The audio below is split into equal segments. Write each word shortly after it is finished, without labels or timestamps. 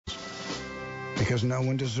Because no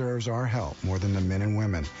one deserves our help more than the men and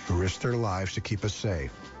women who risk their lives to keep us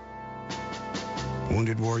safe.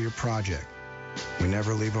 Wounded Warrior Project. We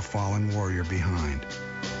never leave a fallen warrior behind.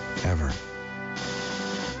 Ever.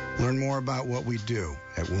 Learn more about what we do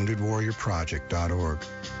at woundedwarriorproject.org.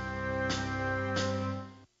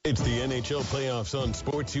 It's the NHL playoffs on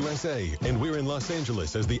Sports USA, and we're in Los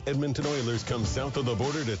Angeles as the Edmonton Oilers come south of the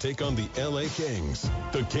border to take on the LA Kings.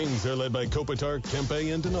 The Kings are led by Kopitar,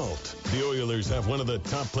 Kempe, and Denault. The Oilers have one of the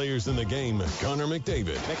top players in the game, Connor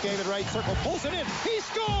McDavid. McDavid right circle, pulls it in, he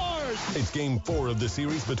scores! It's Game 4 of the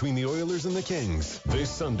series between the Oilers and the Kings. This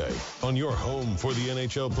Sunday, on your home for the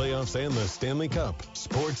NHL playoffs and the Stanley Cup,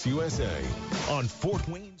 Sports USA. On Fort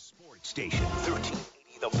Wayne Sports Station, 1380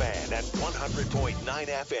 The Fan at 100.9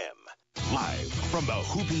 FM. Live from the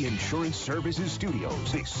Hoopy Insurance Services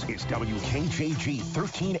Studios, this is WKJG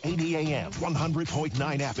 1380 AM,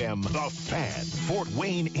 100.9 FM, The Fan, Fort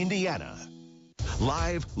Wayne, Indiana.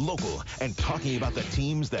 Live, local, and talking about the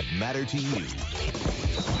teams that matter to you.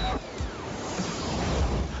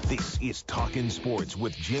 This is Talkin Sports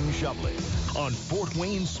with Jim Shovlin on Fort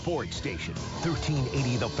Wayne Sports Station,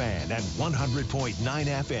 1380 The Fan and 100.9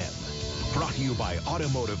 FM. Brought to you by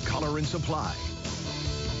Automotive Color and Supply.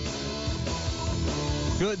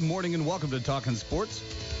 Good morning and welcome to Talkin Sports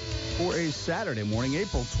for a Saturday morning,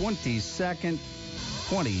 April 22nd,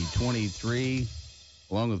 2023.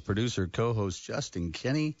 Along with producer, co-host Justin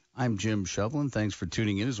Kenny, I'm Jim Shovlin. Thanks for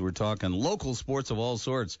tuning in as we're talking local sports of all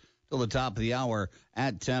sorts till the top of the hour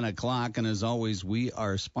at 10 o'clock. And as always, we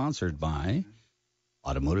are sponsored by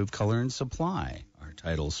Automotive Color and Supply, our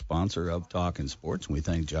title sponsor of Talkin Sports. And we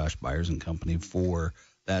thank Josh Byers and company for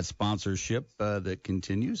that sponsorship that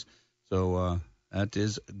continues. So that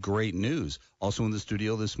is great news. Also in the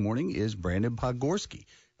studio this morning is Brandon Podgorski.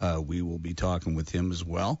 We will be talking with him as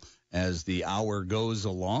well as the hour goes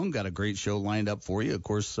along. Got a great show lined up for you. Of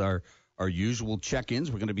course, our usual check-ins.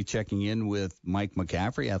 We're going to be checking in with Mike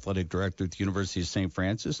McCaffrey, athletic director at the University of St.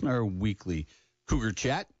 Francis, in our weekly Cougar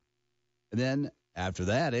Chat. And then after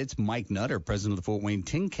that, it's Mike Nutter, president of the Fort Wayne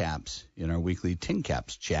Tin Caps, in our weekly Tin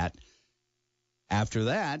Caps Chat. After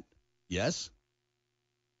that, yes,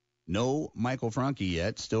 no Michael Franke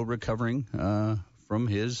yet, still recovering from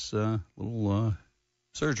his little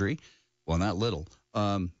surgery. Well, not little.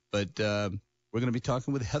 But we're going to be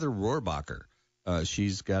talking with Heather Rohrbacher.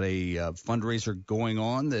 She's got a fundraiser going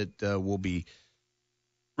on that will be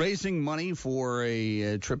raising money for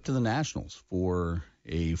a trip to the Nationals for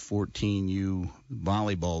a 14U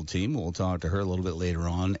volleyball team. We'll talk to her a little bit later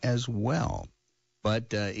on as well.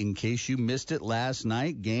 But in case you missed it last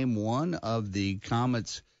night, Game 1 of the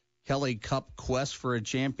Comets Kelly Cup quest for a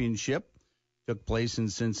championship took place in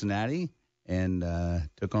Cincinnati and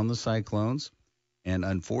took on the Cyclones. And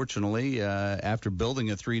unfortunately, after building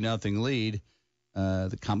a 3-0 lead,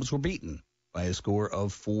 the Comets were beaten by a score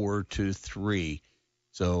of 4-3.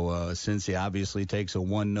 So Cincy obviously takes a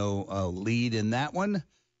 1-0 lead in that one.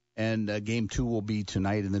 And Game 2 will be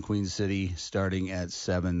tonight in the Queen City starting at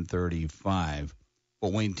 7:35.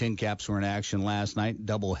 Fort Wayne Tin Caps were in action last night.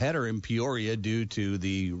 Doubleheader in Peoria due to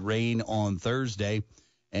the rain on Thursday.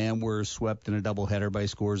 And were swept in a doubleheader by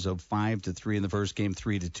scores of 5-3 in the first game,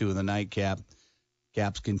 3-2 in the nightcap.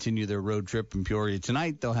 Caps continue their road trip in Peoria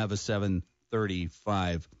tonight. They'll have a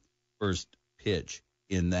 7:35 first pitch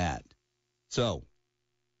in that. So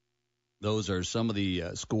those are some of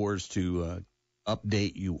the scores to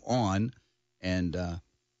update you on. And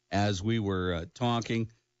as we were talking,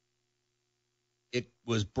 it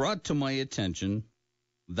was brought to my attention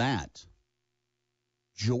that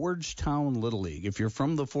Georgetown Little League, if you're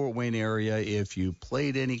from the Fort Wayne area, if you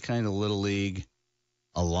played any kind of Little League,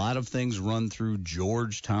 a lot of things run through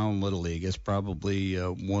Georgetown Little League. It's probably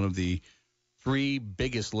one of the 3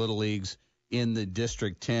 biggest Little Leagues in the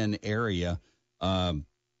District 10 area. And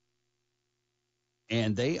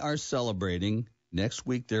they are celebrating next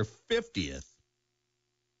week their 50th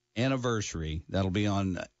anniversary. That'll be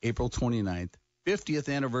on April 29th,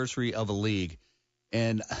 50th anniversary of a league.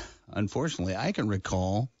 And unfortunately, I can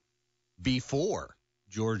recall before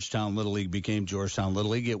Georgetown Little League became Georgetown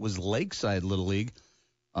Little League, it was Lakeside Little League.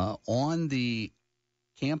 On the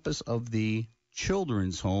campus of the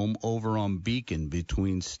Children's Home over on Beacon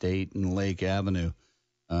between State and Lake Avenue.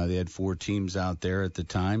 They had 4 teams out there at the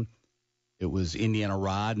time. It was Indiana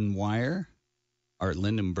Rod and Wire. Art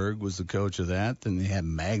Lindenberg was the coach of that. Then they had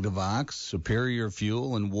Magnavox, Superior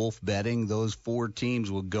Fuel, and Wolf Betting. Those 4 teams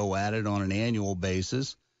would go at it on an annual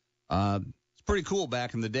basis. It's pretty cool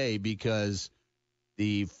back in the day because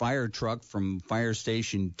the fire truck from Fire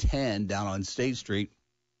Station 10 down on State Street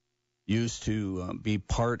used to be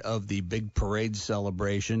part of the big parade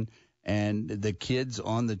celebration, and the kids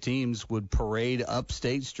on the teams would parade up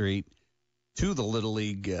State Street to the Little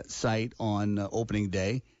League site on opening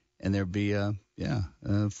day, and there'd be a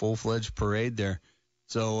full-fledged parade there.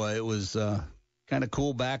 So it was kind of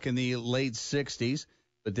cool back in the late 60s,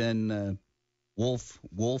 but then Wolf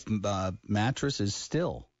Mattress is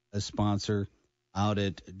still a sponsor out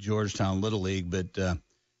at Georgetown Little League, but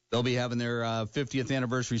they'll be having their 50th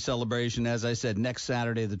anniversary celebration. As I said, next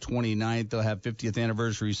Saturday, the 29th, they'll have 50th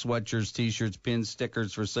anniversary sweatshirts, T-shirts, pins,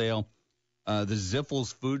 stickers for sale. The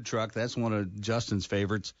Ziffels food truck, that's one of Justin's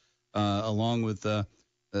favorites, along with the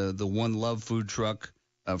One Love food truck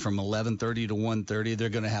from 11:30 to 1:30. They're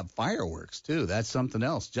going to have fireworks, too. That's something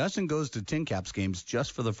else. Justin goes to Tin Caps games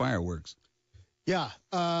just for the fireworks. Yeah,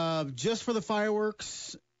 just for the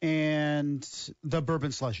fireworks and the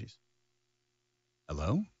bourbon slushies.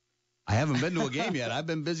 Hello? I haven't been to a game yet. I've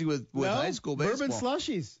been busy with high school baseball. Bourbon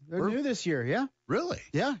slushies. They're new this year, yeah. Really?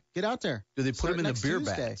 Yeah, get out there. Do they put them in the beer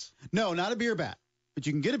bats? No, not a beer bat. But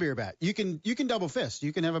you can get a beer bat. You can double fist.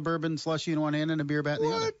 You can have a bourbon slushie in one hand and a beer bat in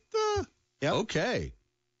the other. What? Yep. Okay.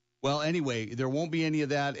 Well, anyway, there won't be any of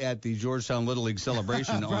that at the Georgetown Little League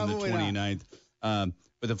celebration on the 29th.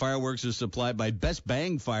 But the fireworks are supplied by Best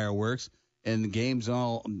Bang Fireworks, and the games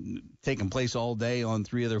all taking place all day on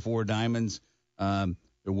 3 of their 4 diamonds.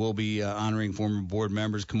 There will be honoring former board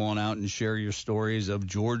members. Come on out and share your stories of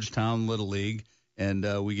Georgetown Little League. And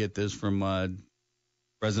we get this from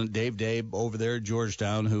President Dave over there at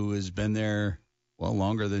Georgetown, who has been there,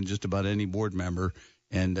 longer than just about any board member,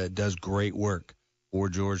 and does great work for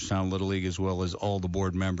Georgetown Little League, as well as all the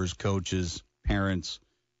board members, coaches, parents.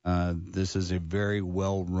 This is a very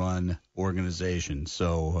well-run organization.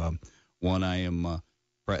 So, one I am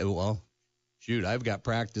I've got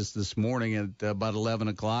practice this morning at about 11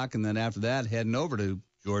 o'clock, and then after that, heading over to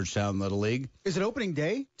Georgetown Little League. Is it opening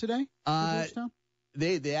day today for Georgetown?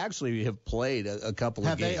 They actually have played a couple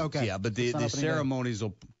of games. Okay. Yeah, but the ceremonies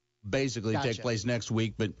will basically take place next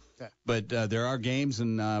week. But there are games,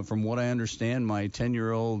 and from what I understand, my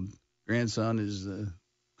 10-year-old grandson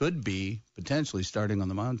could be potentially starting on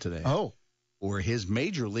the mound today. Oh. For his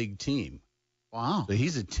major league team. Wow. So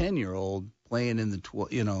he's a 10-year-old playing in the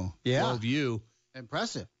 12U.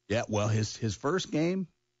 Impressive. Yeah, well, his first game,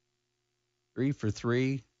 3 for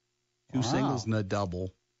 3, 2 singles and a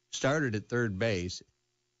double. Started at third base,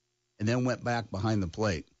 and then went back behind the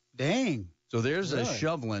plate. Dang. So there's a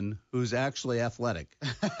Shovelin who's actually athletic.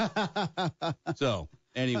 So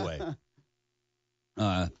anyway,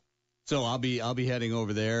 so I'll be heading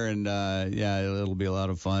over there, and it'll be a lot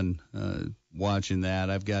of fun watching that.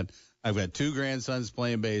 I've got 2 grandsons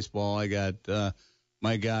playing baseball. I got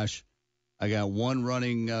I got one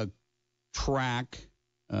running track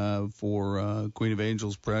for Queen of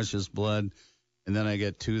Angels, Precious Blood. And then I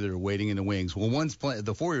get 2 that are waiting in the wings. Well, one's playing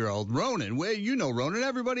the 4-year-old, Ronan. Well, you know Ronan.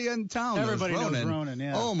 Everybody in town knows Ronan.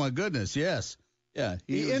 Yeah. Oh, my goodness, yes. Yeah,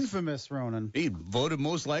 the infamous Ronan. He voted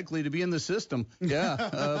most likely to be in the system,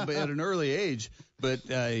 at an early age. But,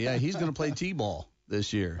 he's going to play T-ball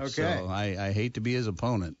this year. Okay. So I hate to be his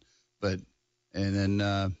opponent. And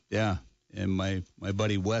my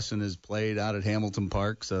buddy Wesson has played out at Hamilton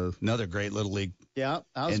Park, so another great Little League. Yeah,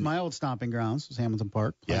 that was my old stomping grounds, was Hamilton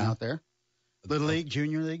Park, playing out there. Little League,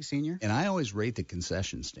 Junior League, Senior. And I always rate the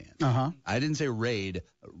concession stands. Uh-huh. I didn't say rate.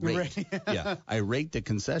 Yeah, I rate the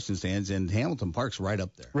concession stands, and Hamilton Park's right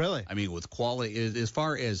up there. Really? I mean, with quality, as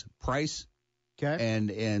far as price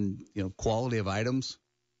and quality of items.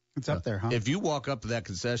 It's up there, huh? If you walk up to that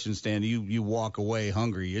concession stand, you walk away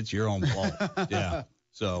hungry. It's your own fault. Yeah.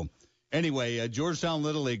 So, anyway, Georgetown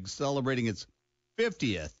Little League celebrating its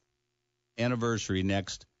 50th anniversary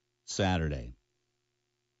next Saturday.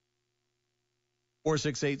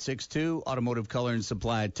 46862, Automotive Color and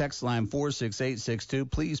Supply. Text line 46862.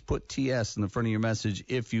 Please put TS in the front of your message,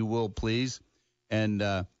 if you will, please. And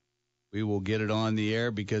we will get it on the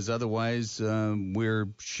air, because otherwise we're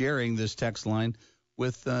sharing this text line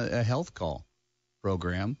with a health call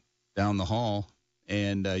program down the hall.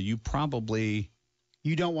 And you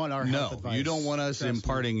don't want our health advice. You don't want us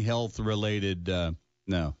imparting health-related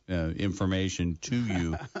information to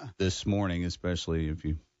you this morning, especially if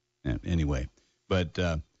you anyway. But,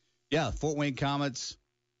 Fort Wayne Comets,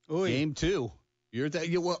 Game 2.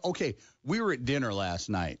 Okay, we were at dinner last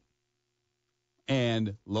night,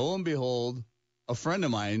 and lo and behold, a friend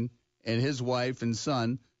of mine and his wife and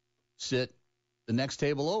son sit the next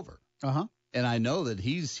table over. Uh-huh. And I know that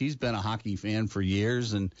he's been a hockey fan for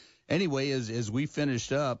years. And anyway, as we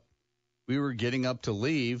finished up, we were getting up to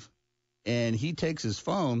leave, and he takes his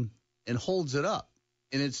phone and holds it up.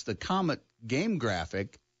 And it's the Comet game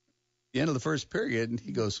graphic, the end of the first period, and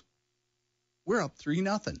he goes, "We're up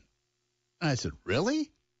 3-0. And I said,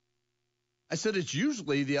 really? I said, it's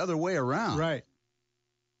usually the other way around. Right.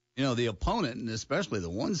 You know, the opponent, and especially the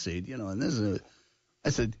 1 seed, and this is I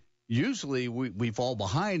said, usually we fall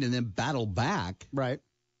behind and then battle back. Right.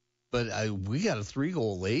 But we got a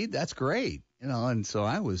 3-goal lead. That's great. And so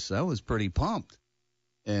I was pretty pumped.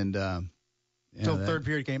 And until third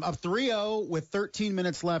period came up 3-0 with 13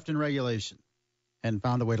 minutes left in regulation and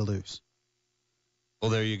found a way to lose. Well,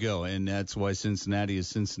 there you go. And that's why Cincinnati is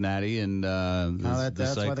Cincinnati. And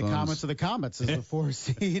that's why the Comets are the Comets is the 4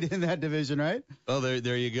 seed in that division, right? Oh,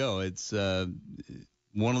 there you go. It's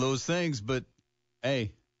one of those things. But,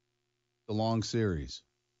 hey, the long series.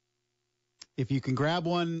 If you can grab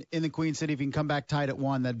one in the Queen City, if you can come back tied at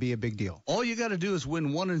 1, that'd be a big deal. All you got to do is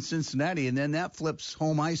win one in Cincinnati, and then that flips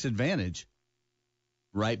home ice advantage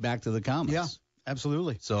right back to the Comets. Yeah,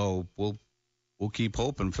 absolutely. So we'll keep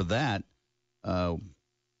hoping for that while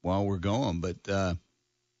we're going. But,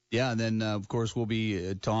 and then, of course, we'll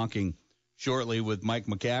be talking shortly with Mike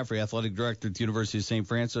McCaffrey, athletic director at the University of St.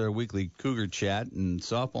 Francis, our weekly Cougar chat, and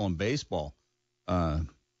softball and baseball. Call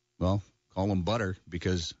them butter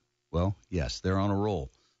because – well, yes, they're on a roll.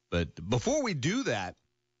 But before we do that,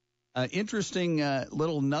 interesting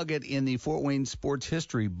little nugget in the Fort Wayne Sports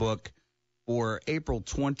History book for April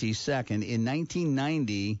 22nd. In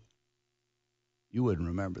 1990, you wouldn't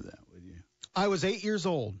remember that, would you? I was 8 years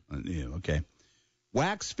old. Yeah, okay.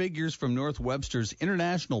 Wax figures from North Webster's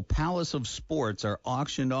International Palace of Sports are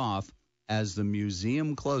auctioned off as the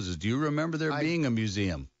museum closes. Do you remember there being a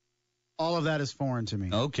museum? All of that is foreign to me.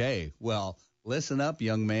 Okay, well, listen up,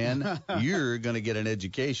 young man. You're going to get an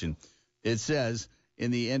education. It says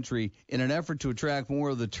in the entry, in an effort to attract more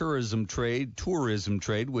of the tourism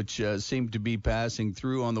trade, which seemed to be passing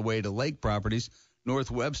through on the way to lake properties,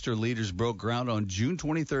 North Webster leaders broke ground on June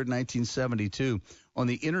 23, 1972, on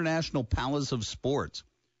the International Palace of Sports.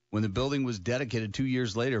 When the building was dedicated 2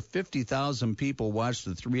 years later, 50,000 people watched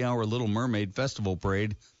the 3-hour Little Mermaid Festival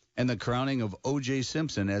Parade and the crowning of O.J.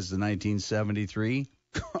 Simpson as the 1973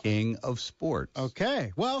 King of Sports.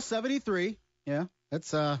 Okay. Well, 73. Yeah.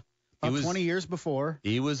 That's about 20 years before.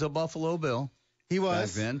 He was a Buffalo Bill. He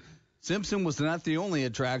was. Back then. Simpson was not the only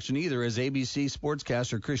attraction either, as ABC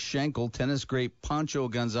sportscaster Chris Schenkel, tennis great Pancho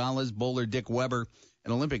Gonzalez, bowler Dick Weber,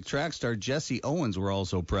 and Olympic track star Jesse Owens were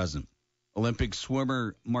also present. Olympic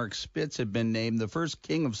swimmer Mark Spitz had been named the first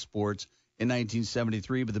King of Sports in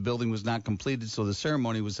 1973, but the building was not completed, so the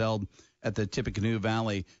ceremony was held at the Tippecanoe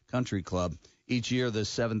Valley Country Club. Each year, the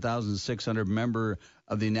 7,600 member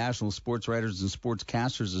of the National Sports Writers and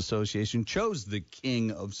Sportscasters Association chose the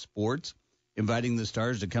King of Sports, inviting the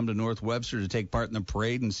stars to come to North Webster to take part in the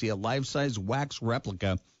parade and see a life-size wax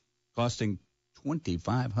replica costing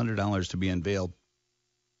 $2,500 to be unveiled.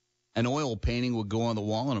 An oil painting would go on the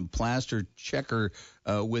wall, and a plaster checker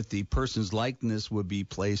with the person's likeness would be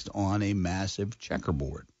placed on a massive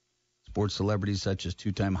checkerboard. Sports celebrities such as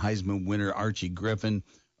two-time Heisman winner Archie Griffin,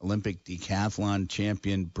 Olympic decathlon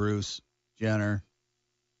champion Bruce Jenner.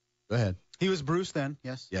 Go ahead. He was Bruce then,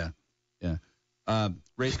 yes. Yeah.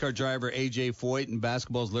 Race car driver A.J. Foyt and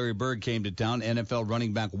basketball's Larry Bird came to town. NFL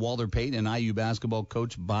running back Walter Payton and IU basketball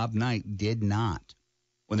coach Bob Knight did not.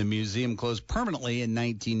 When the museum closed permanently in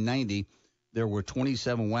 1990, there were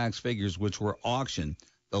 27 wax figures which were auctioned.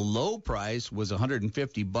 The low price was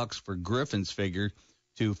 $150 for Griffin's figure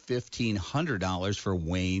to $1,500 for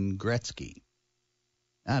Wayne Gretzky.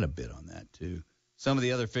 I'd have bid on that, too. Some of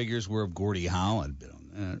the other figures were of Gordie Howe. I'd bid on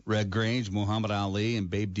that. Red Grange, Muhammad Ali, and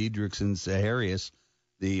Babe Diedrichson's Harris.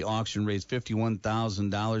 The auction raised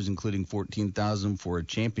 $51,000, including $14,000 for a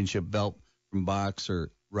championship belt from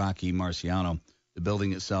boxer Rocky Marciano. The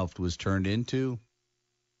building itself was turned into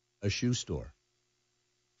a shoe store.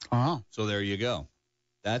 Oh. So there you go.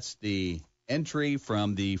 That's the entry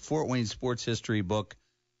from the Fort Wayne Sports History book,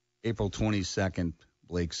 April 22nd,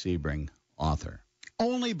 Blake Sebring, author.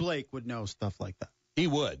 Only Blake would know stuff like that. He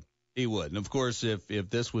would. And, of course, if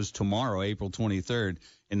this was tomorrow, April 23rd,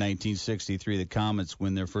 in 1963, the Comets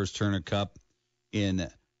win their first Turner Cup. In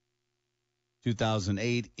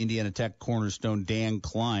 2008, Indiana Tech cornerstone Dan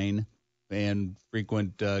Klein, and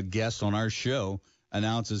frequent guest on our show,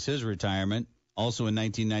 announces his retirement. Also in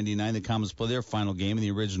 1999, the Comets play their final game in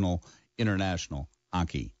the original International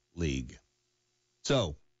Hockey League.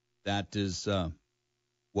 So that is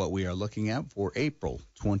what we are looking at for April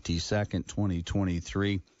 22nd,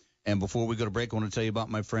 2023. And before we go to break, I want to tell you about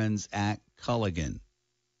my friends at Culligan.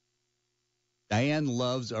 Diane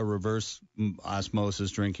loves a reverse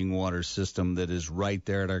osmosis drinking water system that is right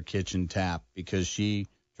there at our kitchen tap because she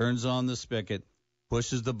turns on the spigot,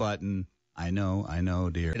 pushes the button. I know,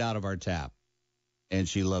 dear. Right out of our tap. And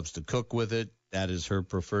she loves to cook with it. That is her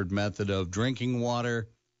preferred method of drinking water.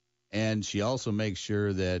 And she also makes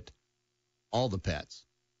sure that all the pets,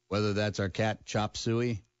 whether that's our cat Chop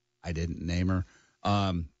Suey, I didn't name her,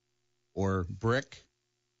 or Brick,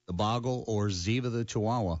 the Boggle, or Ziva, the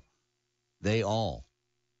Chihuahua, they all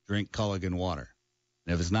drink Culligan water.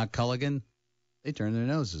 And if it's not Culligan, they turn their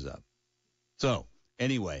noses up. So,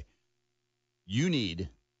 anyway, you need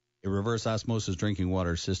a reverse osmosis drinking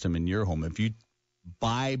water system in your home. If you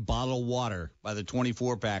buy bottled water by the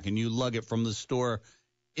 24-pack and you lug it from the store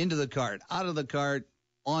into the cart, out of the cart,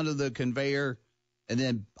 onto the conveyor, and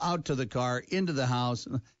then out to the car, into the house,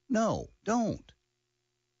 no, don't.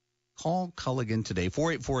 Call Culligan today,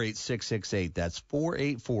 484-8668. That's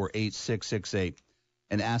 484-8668.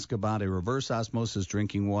 And ask about a reverse osmosis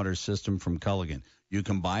drinking water system from Culligan. You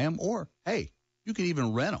can buy them, or, hey, you can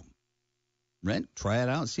even rent them. Try it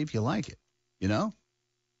out, see if you like it. You know?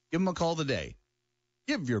 Give them a call today.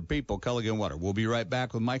 Give your people Culligan water. We'll be right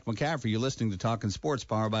back with Mike McCaffrey. You're listening to Talkin Sports,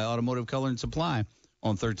 powered by Automotive Color and Supply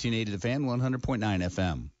on 1380 The Fan, 100.9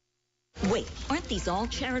 FM. Wait, aren't these all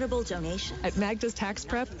charitable donations? At Magda's Tax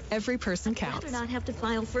Prep, every person I'd counts. rather not have to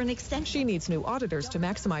file for an extension. She needs new auditors to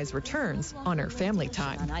maximize returns on her family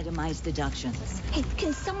time. On itemized deductions. Hey,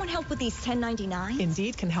 can someone help with these 1099s?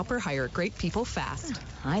 Indeed can help her hire great people fast.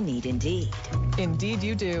 I need Indeed. Indeed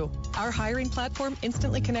you do. Our hiring platform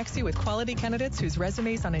instantly connects you with quality candidates whose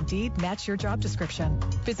resumes on Indeed match your job description.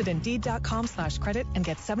 Visit Indeed.com/credit and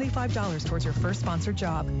get $75 towards your first sponsored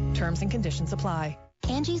job. Terms and conditions apply.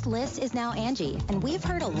 Angie's List is now Angie, and we've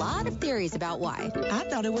heard a lot of theories about why. I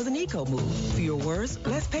thought it was an eco move. Fewer words,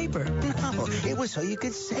 less paper. No, it was so you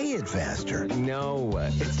could say it faster. No,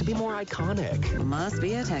 it's to be more iconic. Must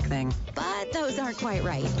be a tech thing. But those aren't quite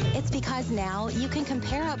right. It's because now you can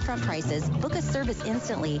compare upfront prices, book a service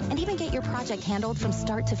instantly, and even get your project handled from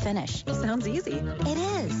start to finish. Sounds easy. It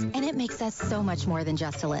is, and it makes us so much more than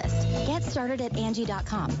just a list. Get started at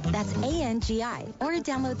Angie.com. That's ANGI, or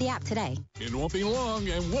download the app today. It won't be long,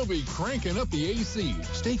 and we'll be cranking up the AC.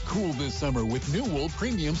 Stay cool this summer with New Wool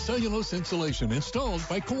Premium Cellulose Insulation installed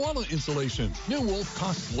by Koala Insulation. New Wool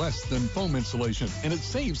costs less than foam insulation, and it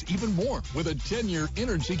saves even more with a 10-year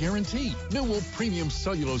energy guarantee. New Wool Premium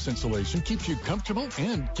Cellulose Insulation keeps you comfortable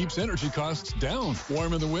and keeps energy costs down.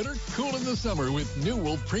 Warm in the winter, cool in the summer with New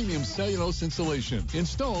Wool Premium Cellulose Insulation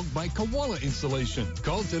installed by Koala Insulation.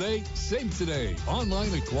 Call today, save today.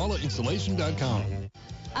 Online at koalainsulation.com.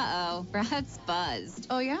 Uh-oh, Brad's buzzed.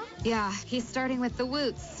 Oh, yeah? Yeah, he's starting with the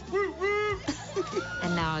woots.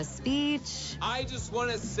 And now a speech. I just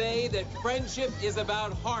want to say that friendship is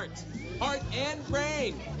about heart and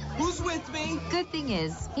brain. Who's with me? Good thing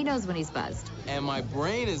is, he knows when he's buzzed. And my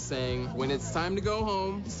brain is saying, when it's time to go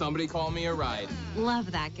home, somebody call me a ride.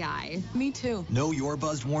 Love that guy. Me too. Know your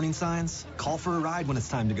buzzed warning signs? Call for a ride when it's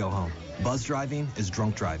time to go home. Buzz driving is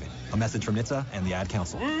drunk driving. A message from NHTSA and the Ad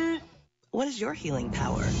Council. What is your healing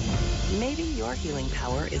power? Maybe your healing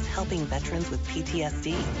power is helping veterans with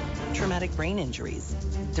PTSD, traumatic brain injuries,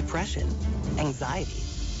 depression, anxiety,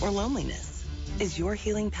 or loneliness. Is your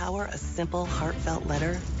healing power a simple, heartfelt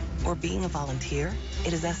letter or being a volunteer?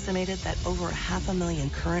 It is estimated that over 500,000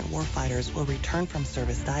 current warfighters will return from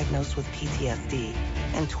service diagnosed with PTSD,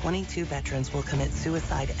 and 22 veterans will commit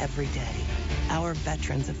suicide every day. Our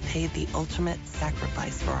veterans have paid the ultimate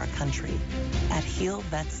sacrifice for our country. At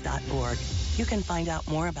healvets.org, you can find out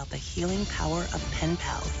more about the healing power of pen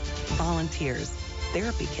pals, volunteers,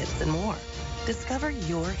 therapy kits, and more. Discover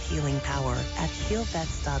your healing power at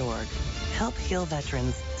healvets.org. Help Heal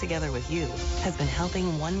Veterans, together with you, has been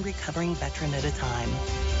helping one recovering veteran at a time.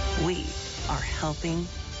 We are helping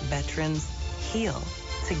veterans heal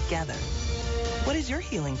together. What is your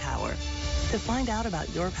healing power? To find out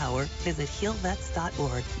about your power, visit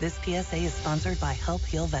healvets.org. This PSA is sponsored by Help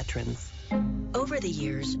Heal Veterans. Over the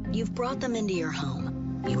years, you've brought them into your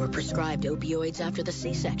home. You were prescribed opioids after the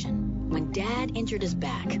C-section, when Dad injured his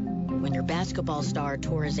back, when your basketball star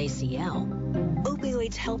tore his ACL.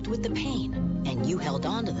 Opioids helped with the pain, and you held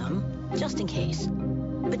on to them just in case.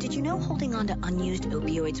 But did you know holding on to unused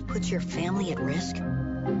opioids puts your family at risk?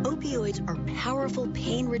 Opioids are powerful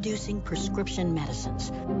pain-reducing prescription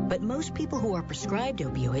medicines, but most people who are prescribed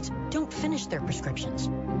opioids don't finish their prescriptions.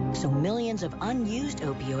 So millions of unused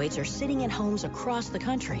opioids are sitting in homes across the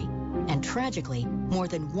country. And tragically, more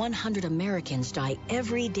than 100 Americans die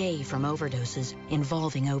every day from overdoses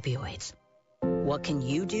involving opioids. What can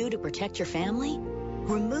you do to protect your family?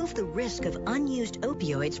 Remove the risk of unused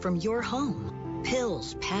opioids from your home.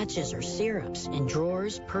 Pills, patches, or syrups in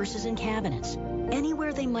drawers, purses, and cabinets,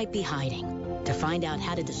 anywhere they might be hiding. To find out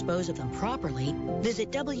how to dispose of them properly, visit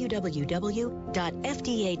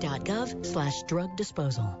www.fda.gov/drug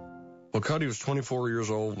disposal. Well, Cody was 24 years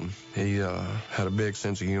old, and he had a big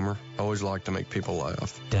sense of humor. Always liked to make people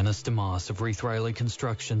laugh. Dennis DeMoss of Reith Riley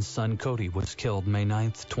Construction's son Cody was killed May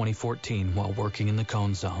 9th, 2014, while working in the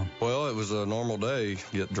Cone Zone. Well, it was a normal day.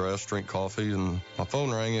 Get dressed, drink coffee, and my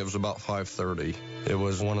phone rang. It was about 5:30. It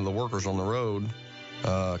was one of the workers on the road.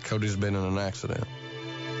 Cody's been in an accident.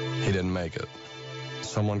 He didn't make it.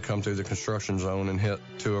 Someone come through the construction zone and hit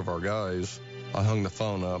two of our guys. I hung the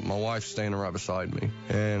phone up. My wife's standing right beside me,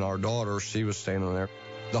 and our daughter, she was standing there.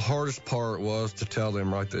 The hardest part was to tell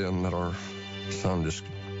them right then that our son just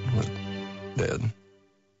was dead.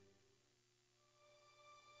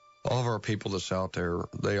 All of our people that's out there,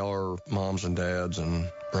 they are moms and dads and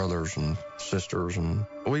brothers and sisters, and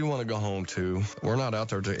we want to go home too. We're not out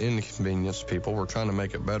there to inconvenience people. We're trying to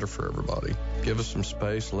make it better for everybody. Give us some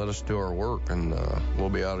space, let us do our work, and we'll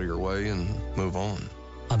be out of your way and move on.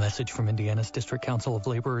 A message from Indiana's District Council of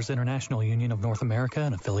Laborers International Union of North America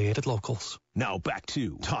and affiliated locals. Now back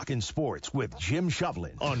to Talkin Sports with Jim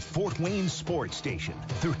Shovlin on Fort Wayne Sports Station,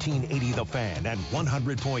 1380 The Fan and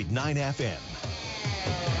 100.9 FM.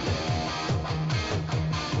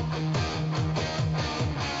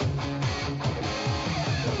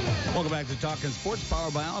 Welcome back to Talkin Sports,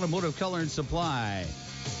 powered by Automotive Color and Supply.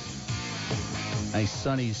 Nice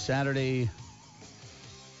sunny Saturday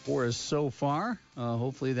for us so far.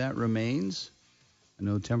 Hopefully that remains. I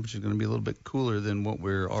know temperature's going to be a little bit cooler than what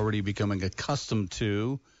we're already becoming accustomed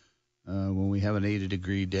to. When we have an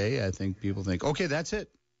 80-degree day, I think people think, okay, that's it.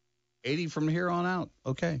 80 from here on out.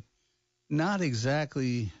 Okay. Not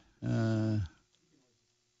exactly the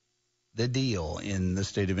deal in the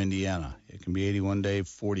state of Indiana. It can be 80 one day,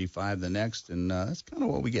 45 the next, and that's kind of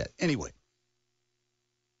what we get. Anyway,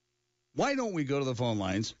 why don't we go to the phone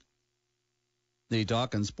lines? The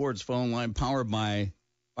Talkin Sports phone line, powered by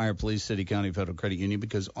Fire Police City County Federal Credit Union,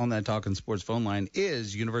 because on that Talkin Sports phone line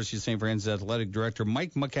is University of St. Francis Athletic Director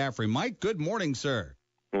Mike McCaffrey. Mike, good morning, sir.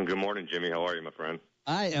 Well, good morning, Jimmy. How are you, my friend?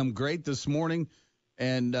 I am great this morning,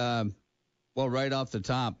 and well, right off the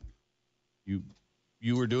top, you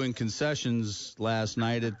were doing concessions last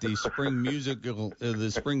night at the spring musical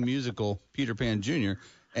Peter Pan Jr.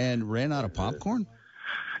 and ran out of popcorn.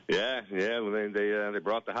 Yeah. They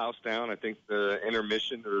brought the house down. I think the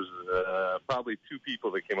intermission, there was probably two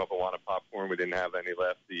people that came up and wanted popcorn. We didn't have any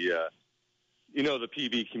left. The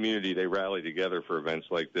PB community, they rally together for events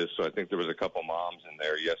like this. So I think there was a couple moms in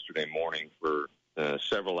there yesterday morning for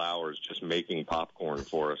several hours just making popcorn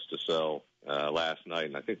for us to sell last night.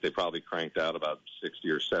 And I think they probably cranked out about 60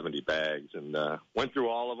 or 70 bags and went through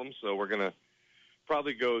all of them. So we're going to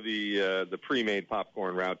probably go the pre-made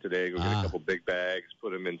popcorn route today. Go get a couple big bags,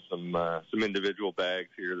 put them in some individual bags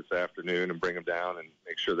here this afternoon, and bring them down and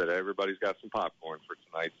make sure that everybody's got some popcorn for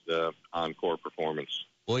tonight's encore performance.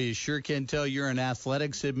 Boy, you sure can tell you're an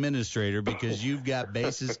athletics administrator because you've got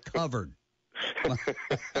bases covered. And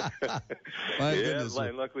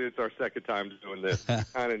luckily it's our second time doing this. We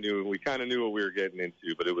kind of knew what we were getting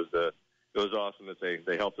into, but it was awesome that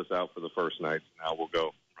they helped us out for the first night. So now we'll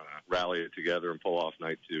go rally it together and pull off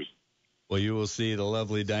night two. Well, you will see the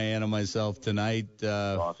lovely Diana myself tonight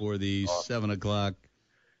for the 7 o'clock.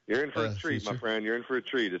 You're in for a treat, my friend. You're in for a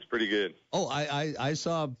treat. It's pretty good. Oh, I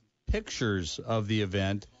saw pictures of the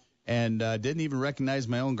event and didn't even recognize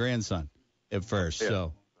my own grandson at first. Yeah.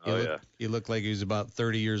 So he looked like he was about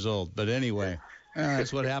 30 years old. But anyway,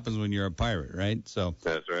 that's what happens when you're a pirate, right? So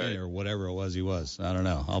that's right. Or whatever it was he was. I don't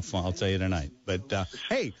know. I'll tell you tonight. But,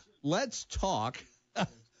 hey, let's talk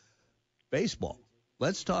baseball.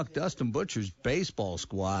 Let's talk Dustin Butcher's baseball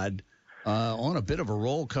squad on a bit of a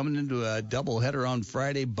roll, coming into a doubleheader on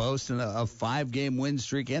Friday, boasting a 5-game win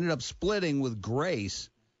streak. Ended up splitting with Grace.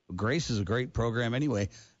 Grace is a great program anyway.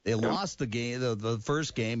 They lost the game, the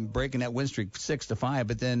first game, breaking that win streak 6-5,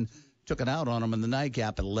 but then took it out on them in the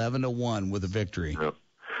nightcap at 11-1 with a victory.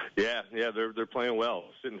 Yeah, they're playing well.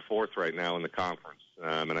 Sitting fourth right now in the conference,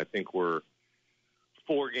 and I think we're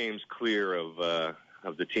 4 games clear of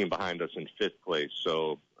the team behind us in 5th place.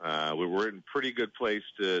 So we were in pretty good place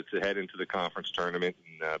to head into the conference tournament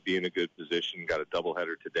and be in a good position. Got a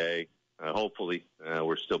doubleheader today. Hopefully,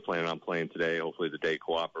 we're still planning on playing today. Hopefully the day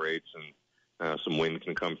cooperates and some wind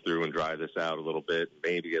can come through and dry this out a little bit.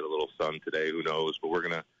 Maybe get a little sun today. Who knows? But we're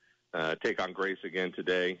going to take on Grace again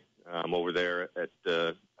today over there at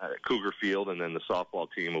Cougar Field, and then the softball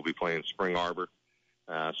team will be playing Spring Arbor.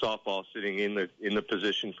 Softball sitting in the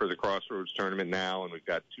position for the Crossroads tournament now, and we've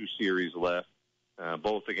got 2 series left,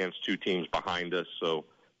 both against 2 teams behind us. So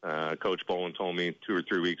Coach Bowen told me 2 or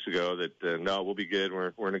 3 weeks ago that no, we'll be good.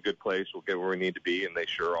 We're in a good place. We'll get where we need to be, and they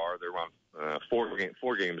sure are. They're on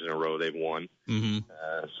 4 games in a row they've won. Mm-hmm.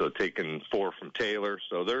 So taking 4 from Taylor.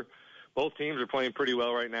 So they're both teams are playing pretty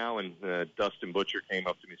well right now, and Dustin Butcher came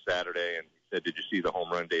up to me Saturday and he said, "Did you see the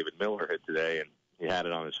home run David Miller hit today?" And he had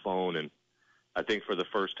it on his phone, and I think for the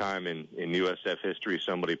first time in USF history,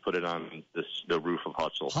 somebody put it on the roof of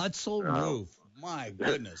Hutzel. Hutzel roof. My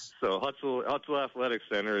goodness. So Hutzel Athletic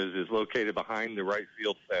Center is located behind the right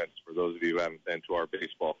field fence, for those of you who haven't been to our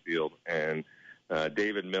baseball field. And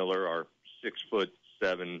David Miller, our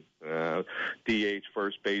 6'7" DH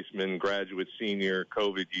first baseman, graduate senior,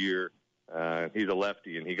 COVID year, he's a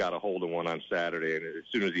lefty, and he got a hold of one on Saturday. And as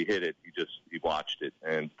soon as he hit it, he watched it.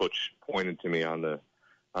 And Butch pointed to me on the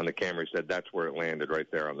camera. He said, "That's where it landed, right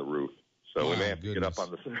there on the roof." So we may have to get up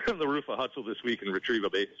on the roof of Hutzel this week and retrieve a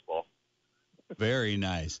baseball. Very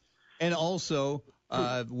nice. And also,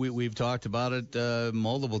 we've talked about it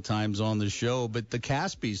multiple times on the show, but the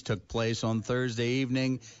Caspies took place on Thursday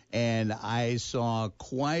evening, and I saw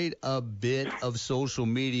quite a bit of social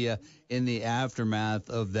media in the aftermath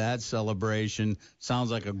of that celebration.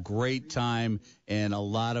 Sounds like a great time, and a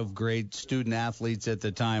lot of great student athletes at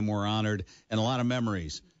the time were honored, and a lot of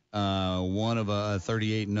memories. One of a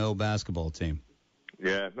 38-0 basketball team.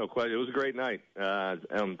 Yeah, no question. It was a great night.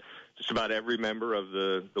 Just about every member of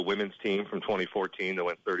the women's team from 2014 that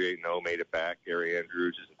went 38-0 made it back. Gary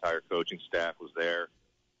Andrews, his entire coaching staff was there.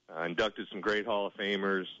 Inducted some great Hall of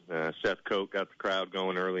Famers. Seth Coke got the crowd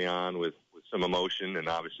going early on with some emotion, and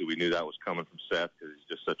obviously we knew that was coming from Seth because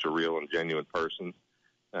he's just such a real and genuine person.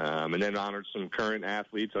 And then honored some current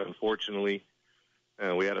athletes. Unfortunately,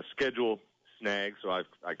 we had a schedule snag, so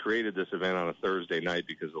I created this event on a Thursday night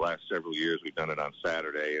because the last several years we've done it on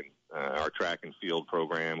Saturday, and our track and field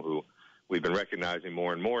program, who we've been recognizing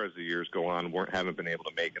more and more as the years go on, haven't been able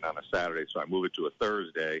to make it on a Saturday, so I moved it to a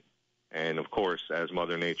Thursday. And, of course, as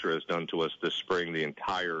Mother Nature has done to us this spring, the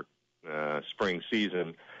entire spring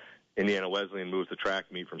season, Indiana Wesleyan moved the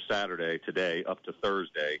track meet from Saturday today up to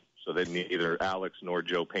Thursday, so that neither Alex nor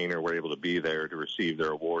Joe Painter were able to be there to receive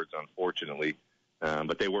their awards, unfortunately.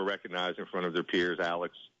 But they were recognized in front of their peers.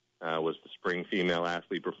 Alex was the Spring Female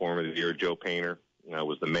Athlete Performer of the Year. Joe Painter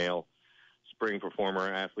was the Male Spring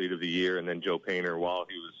Performer Athlete of the Year. And then Joe Painter, while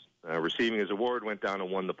he was receiving his award, went down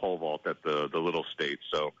and won the pole vault at the Little State.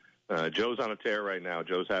 So Joe's on a tear right now.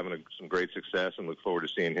 Joe's having some great success, and look forward to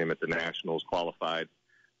seeing him at the Nationals, qualified.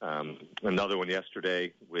 Another one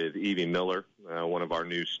yesterday with Evie Miller, one of our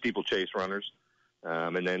new steeplechase runners.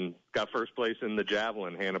 And then got first place in the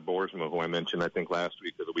javelin, Hannah Boersma, who I mentioned, I think, last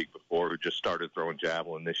week or the week before, who just started throwing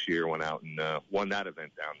javelin this year, went out and won that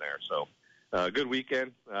event down there. So good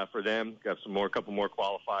weekend for them. Got a couple more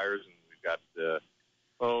qualifiers, and we've got,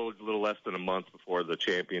 a little less than a month before the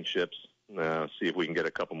championships. See if we can get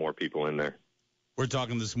a couple more people in there. We're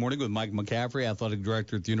talking this morning with Mike McCaffrey, athletic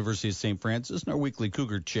director at the University of St. Francis, in our weekly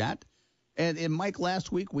Cougar Chat. And Mike,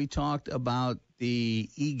 last week we talked about the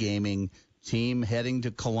e-gaming team heading to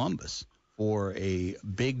Columbus for a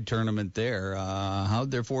big tournament there.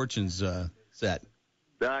 How'd their fortunes set?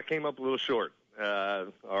 I came up a little short.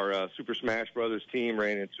 Our Super Smash Brothers team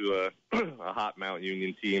ran into a hot Mount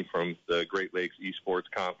Union team from the Great Lakes Esports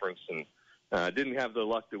Conference, and didn't have the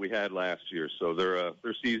luck that we had last year. So their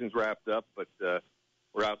season's wrapped up, but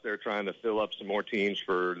we're out there trying to fill up some more teams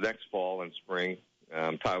for next fall and spring.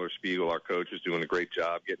 Tyler Spiegel, our coach, is doing a great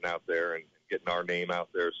job getting out there and getting our name out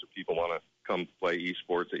there so people want to come play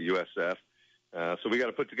esports at USF. So we got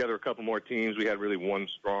to put together a couple more teams. We had really one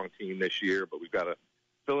strong team this year, but we've got to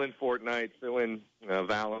fill in Fortnite, fill in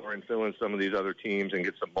Valorant, fill in some of these other teams and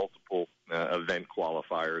get some multiple event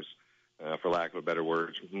qualifiers, for lack of a better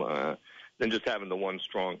word, than just having the one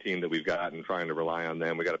strong team that we've got and trying to rely on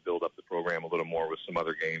them. We got to build up the program a little more with some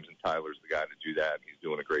other games, and Tyler's the guy to do that. He's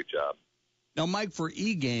doing a great job. Now, Mike, for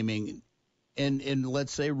e-gaming and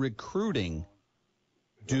let's say recruiting,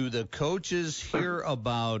 do the coaches hear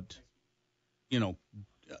about,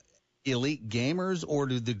 elite gamers, or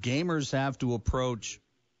do the gamers have to approach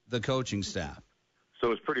the coaching staff?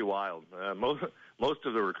 So it's pretty wild. Most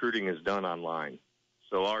of the recruiting is done online.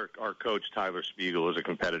 So our coach, Tyler Spiegel, is a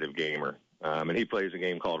competitive gamer, and he plays a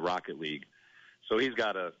game called Rocket League. So he's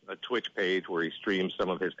got a Twitch page where he streams some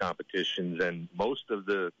of his competitions, and most of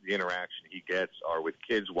the interaction he gets are with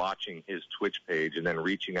kids watching his Twitch page and then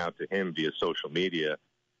reaching out to him via social media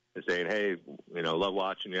and saying, hey, love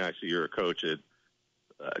watching you. I see you're a coach at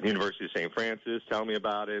University of St. Francis. Tell me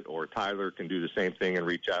about it. Or Tyler can do the same thing and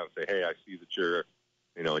reach out and say, hey, I see that you're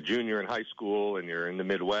a junior in high school and you're in the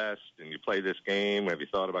Midwest and you play this game. Have you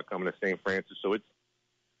thought about coming to St. Francis? So it's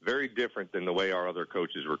very different than the way our other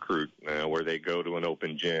coaches recruit, where they go to an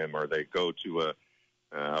open gym or they go to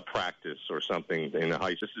a practice or something in the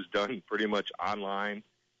high school. This is done pretty much online,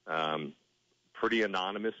 pretty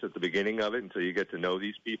anonymous at the beginning of it until you get to know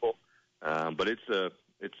these people. But it's a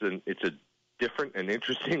different and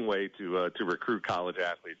interesting way to recruit college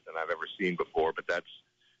athletes than I've ever seen before. But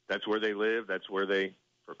that's where they live. That's where they,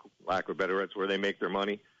 for lack of a better word, that's where they make their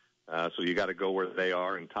money. So you got to go where they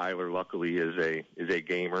are. And Tyler, luckily, is a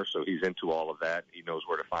gamer, so he's into all of that. He knows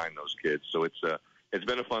where to find those kids. So it's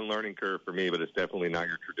been a fun learning curve for me, but it's definitely not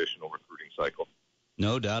your traditional recruiting cycle.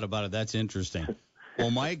 No doubt about it. That's interesting.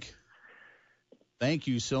 Well, Mike, thank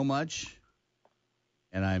you so much,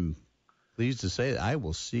 and I'm pleased to say that I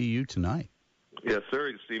will see you tonight. Yes, sir.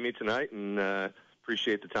 You see me tonight, and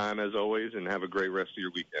appreciate the time as always, and have a great rest of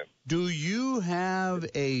your weekend. Do you have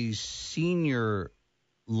a senior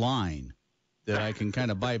line that I can kind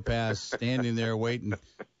of bypass standing there waiting?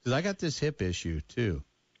 Because I got this hip issue, too.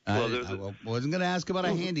 I wasn't going to ask about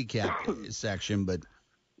a handicap section, but...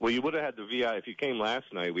 Well, you would have had the VIP. If you came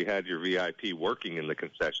last night, we had your VIP working in the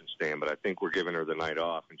concession stand, but I think we're giving her the night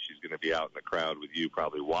off, and she's going to be out in the crowd with you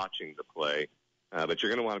probably watching the play. But you're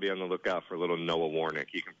going to want to be on the lookout for little Noah Warnick.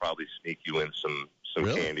 He can probably sneak you in some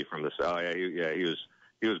really? Candy from the side. Oh, yeah, he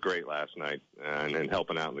was great last night and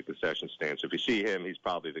helping out in the concession stand. So if you see him, he's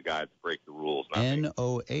probably the guy to break the rules.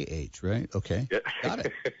 Noah, right? Okay. Yeah. Got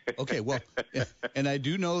it. Okay, well, and I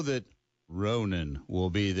do know that Ronan will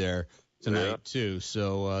be there tonight, too.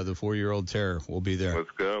 So the 4-year-old terror will be there.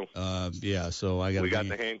 Let's go. So I got. We got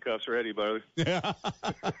the handcuffs ready, brother. Yeah.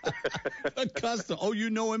 Custom. Oh,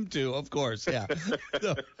 you know him, too, of course. Yeah.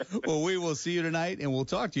 So, well, we will see you tonight, and we'll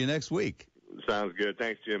talk to you next week. Sounds good.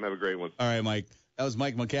 Thanks, Jim. Have a great one. All right, Mike. That was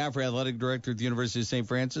Mike McCaffrey, athletic director at the University of St.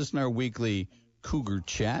 Francis, in our weekly Cougar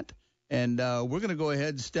Chat. And we're going to go ahead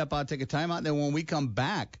and step out, take a timeout. And then when we come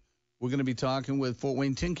back, we're going to be talking with Fort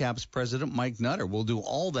Wayne Tin Caps president Mike Nutter. We'll do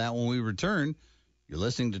all that when we return. You're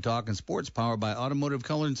listening to Talkin Sports, powered by Automotive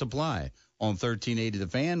Color and Supply on 1380 The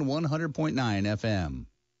Fan, 100.9 FM.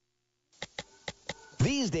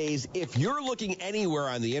 These days, if you're looking anywhere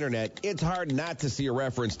on the internet, it's hard not to see a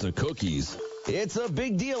reference to cookies. It's a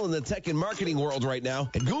big deal in the tech and marketing world right now,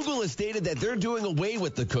 and Google has stated that they're doing away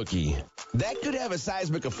with the cookie. That could have a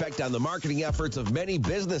seismic effect on the marketing efforts of many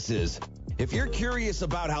businesses. If you're curious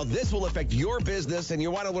about how this will affect your business and you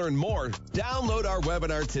want to learn more, download our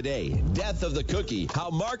webinar today, Death of the Cookie, How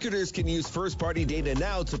Marketers Can Use First-Party Data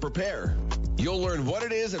Now to Prepare. You'll learn what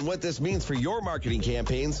it is and what this means for your marketing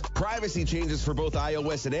campaigns. Privacy changes for both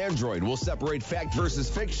iOS and Android will separate fact versus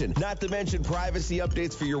fiction, not to mention privacy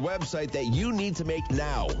updates for your website that you need to make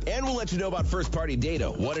now. And we'll let you know about first-party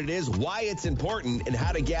data, what it is, why it's important, and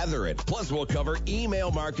how to gather it. Plus, we'll cover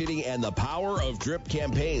email marketing and the power of drip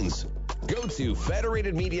campaigns. Go to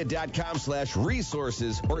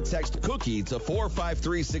federatedmedia.com/resources or text cookie to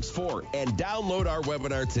 45364 and download our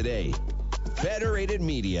webinar today. Federated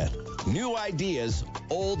Media. New ideas,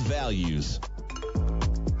 old values.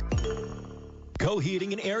 Co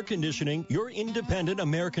Heating and Air Conditioning, your independent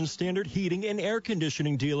American Standard heating and air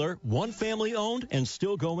conditioning dealer, one family owned and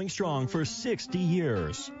still going strong for 60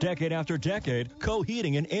 years. Decade after decade, Co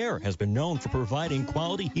Heating and Air has been known for providing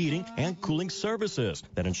quality heating and cooling services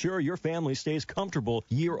that ensure your family stays comfortable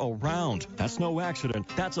year-round. That's no accident.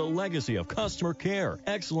 That's a legacy of customer care,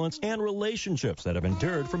 excellence, and relationships that have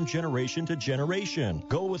endured from generation to generation.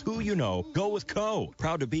 Go with who you know. Go with Co.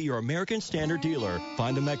 Proud to be your American Standard dealer.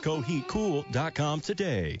 Find them at coheatcool.com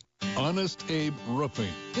today. Honest Abe Roofing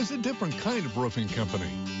is a different kind of roofing company.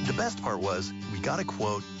 The best part was we got a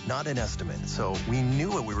quote, not an estimate, so we knew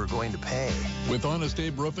what we were going to pay. With Honest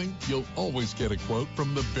Abe Roofing, you'll always get a quote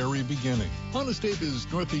from the very beginning. Honest Abe is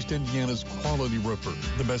Northeast Indiana's quality roofer.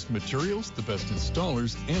 The best materials, the best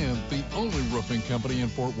installers, and the only roofing company in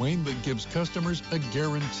Fort Wayne that gives customers a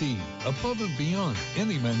guarantee above and beyond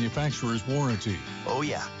any manufacturer's warranty. Oh,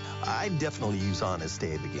 yeah. I'd definitely use Honest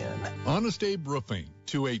Abe again. Honest Abe Roofing,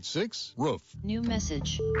 286-ROOF. New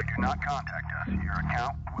message. If you do not contact us, your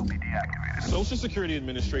account will be deactivated. Social Security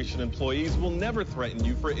Administration employees will never threaten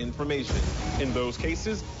you for information. In those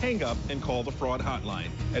cases, hang up and call the fraud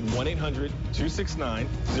hotline at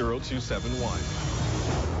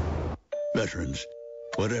 1-800-269-0271. Veterans,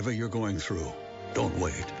 whatever you're going through, don't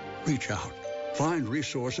wait. Reach out. Find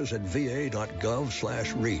resources at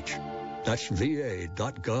va.gov/reach. That's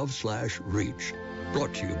va.gov/reach.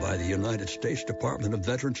 Brought to you by the United States Department of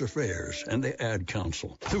Veterans Affairs and the Ad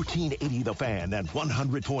Council. 1380 The Fan and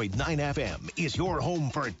 100.9 FM is your home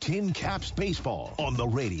for Tin Caps baseball on the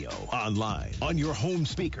radio, online, on your home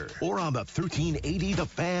speaker, or on the 1380 The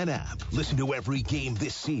Fan app. Listen to every game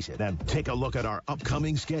this season and take a look at our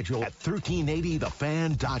upcoming schedule at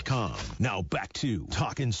 1380thefan.com. Now back to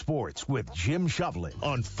Talkin Sports with Jim Shovlin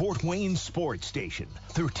on Fort Wayne Sports Station,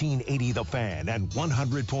 1380 The Fan and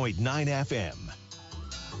 100.9 FM.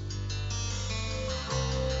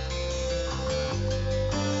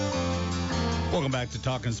 Welcome back to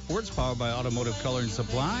Talkin Sports, powered by Automotive Color and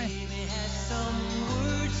Supply.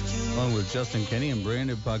 Along with Justin Kenny and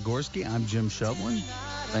Brandon Pogorski, I'm Jim Shovlin.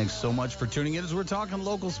 Thanks so much for tuning in as we're talking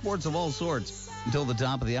local sports of all sorts until the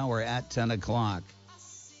top of the hour at 10 o'clock.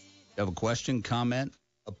 If you have a question, comment,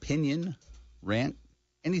 opinion, rant,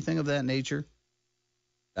 anything of that nature,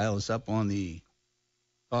 dial us up on the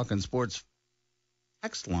Talkin Sports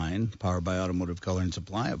text line, powered by Automotive Color and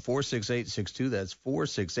Supply at 46862. That's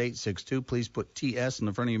 46862. Please put TS in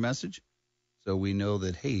the front of your message so we know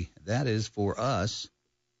that, hey, that is for us.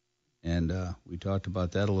 And we talked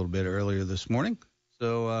about that a little bit earlier this morning.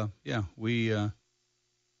 So, we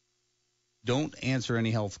don't answer any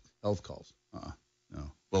health calls.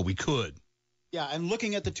 No. Well, we could. Yeah, and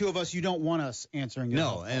looking at the two of us, you don't want us answering.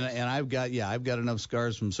 No, and I've got enough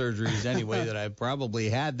scars from surgeries anyway that I've probably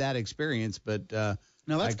had that experience. But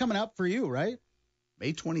now that's coming up for you, right?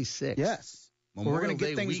 May 26th. Yes, we're going to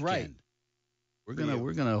get things right. We're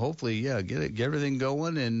gonna hopefully get everything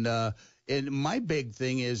going. And my big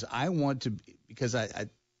thing is I want to, because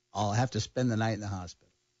I'll have to spend the night in the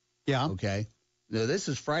hospital. Yeah. Okay. No, this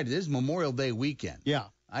is Friday. This is Memorial Day weekend. Yeah.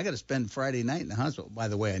 I got to spend Friday night in the hospital. By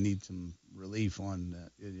the way, I need some relief on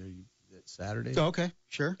Saturday. Okay,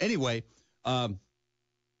 sure. Anyway,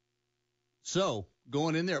 so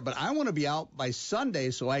going in there, but I want to be out by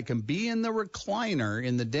Sunday so I can be in the recliner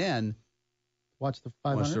in the den. Watch the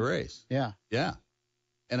 500. Watch the race. Yeah. Yeah.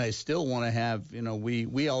 And I still want to have,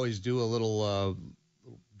 we always do a little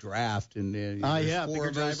draft. And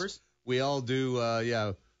bigger drivers. We all do,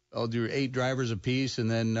 I'll do 8 drivers apiece, and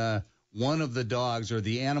then one of the dogs or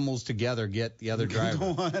the animals together get the other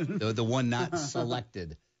driver. the one not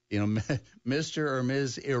selected. Mr. or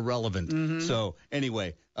Ms. Irrelevant. Mm-hmm. So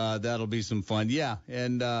anyway, that'll be some fun. Yeah,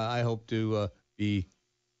 and I hope to be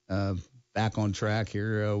back on track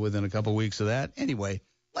here within a couple weeks of that. Anyway,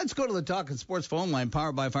 let's go to the Talkin Sports phone line,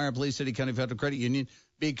 powered by Fire Police City County Federal Credit Union,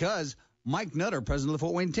 because Mike Nutter, president of the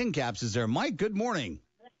Fort Wayne Tin Caps, is there. Mike, good morning.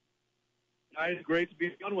 Guys, great to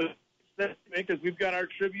be on with because we've got our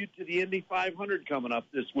tribute to the Indy 500 coming up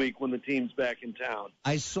this week when the team's back in town.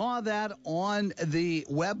 I saw that on the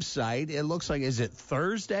website. It looks like, is it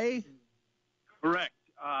Thursday? Correct.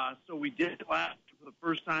 So we did it last for the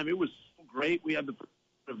first time. It was so great. We had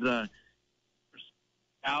the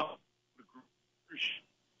out.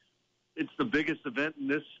 It's the biggest event in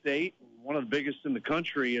this state, one of the biggest in the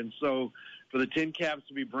country, and so for the Tin Caps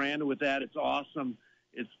to be branded with that, it's awesome.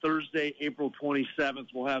 It's Thursday, April 27th.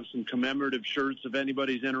 We'll have some commemorative shirts if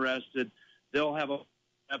anybody's interested. They'll have a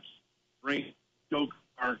ring, go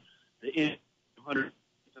car, the Indy 500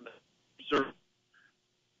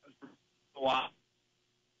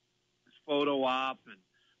 photo op, and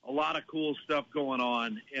a lot of cool stuff going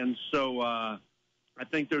on. And so I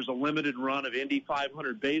think there's a limited run of Indy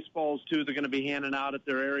 500 baseballs, too, they're going to be handing out at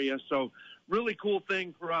their area. So really cool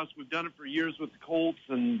thing for us. We've done it for years with the Colts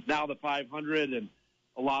and now the 500 and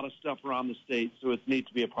a lot of stuff around the state, so it's neat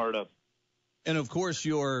to be a part of. And, of course,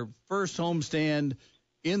 your first homestand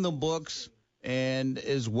in the books, and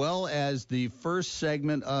as well as the first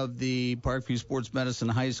segment of the Parkview Sports Medicine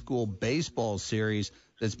High School Baseball Series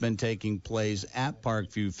that's been taking place at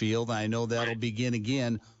Parkview Field. I know that'll begin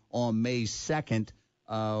again on May 2nd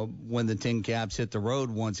when the Tin Caps hit the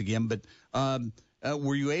road once again. But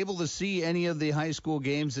were you able to see any of the high school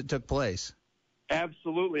games that took place?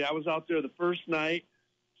 Absolutely. I was out there the first night.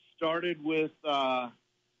 Started with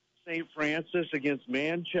St. Francis against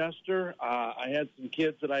Manchester. I had some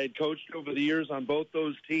kids that I had coached over the years on both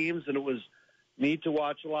those teams, and it was neat to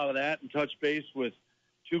watch a lot of that and touch base with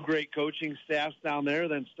 2 great coaching staffs down there,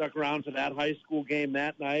 then stuck around for that high school game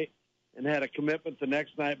that night and had a commitment the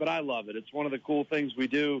next night. But I love it. It's one of the cool things we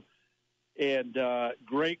do, and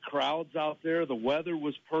great crowds out there. The weather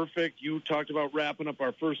was perfect. You talked about wrapping up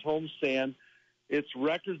our first homestand. It's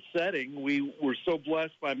record-setting. We were so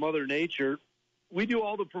blessed by Mother Nature. We do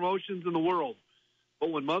all the promotions in the world, but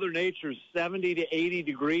when Mother Nature's 70 to 80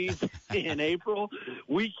 degrees in April,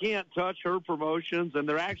 we can't touch her promotions, and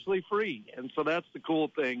they're actually free. And so that's the cool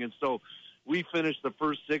thing. And so we finished the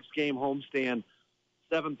first 6-game homestand,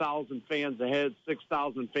 7,000 fans ahead,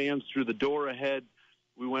 6,000 fans through the door ahead.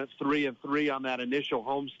 We went 3-3 on that initial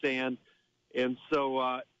homestand, and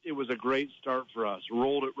so it was a great start for us.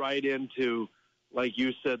 Rolled it right into, like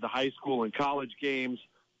you said, the high school and college games,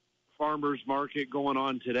 farmers market going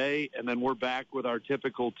on today, and then we're back with our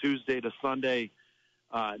typical Tuesday to Sunday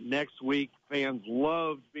next week. Fans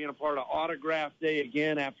loved being a part of Autograph Day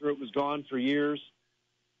again after it was gone for years.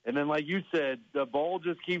 And then, like you said, the ball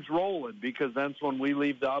just keeps rolling because that's when we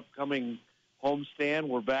leave the upcoming homestand.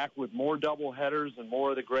 We're back with more doubleheaders and more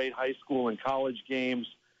of the great high school and college games.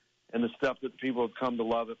 and the stuff that people have come to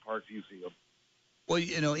love at Parkview Field.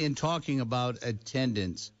 Well, in talking about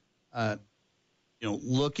attendance,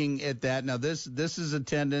 looking at that now, this is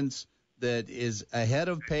attendance that is ahead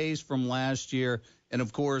of pace from last year, and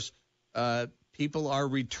of course, people are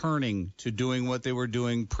returning to doing what they were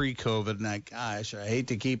doing pre-COVID. And I hate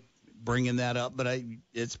to keep bringing that up, but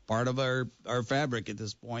it's part of our fabric at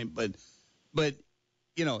this point. But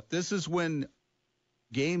this is when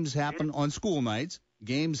games happen on school nights.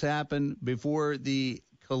 Games happen before the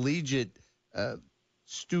collegiate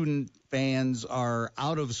student fans are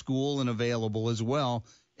out of school and available as well,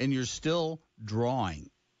 and you're still drawing.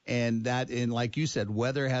 And like you said,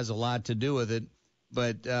 weather has a lot to do with it.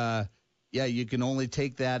 But, you can only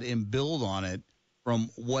take that and build on it from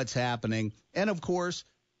what's happening. And, of course,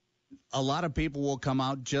 a lot of people will come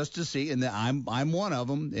out just to see, and I'm one of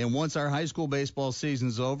them. And once our high school baseball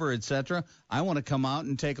season's over, et cetera, I want to come out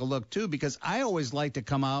and take a look, too, because I always like to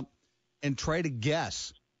come out and try to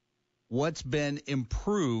guess what's been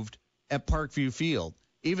improved at Parkview Field.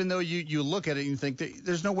 Even though you look at it and you think that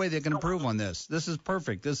there's no way they can improve on this. This is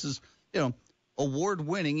perfect. This is,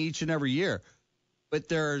 award-winning each and every year. But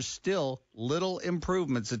there are still little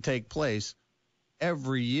improvements that take place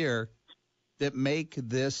every year that make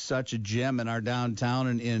this such a gem in our downtown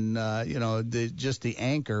and in, just the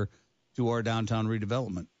anchor to our downtown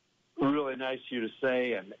redevelopment. Really nice of you to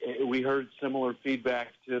say, and we heard similar feedback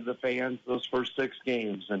to the fans those first 6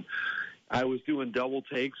 games. And I was doing double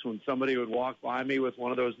takes when somebody would walk by me with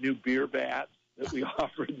one of those new beer bats that we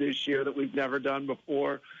offered this year that we've never done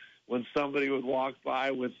before, when somebody would walk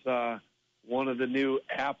by with one of the new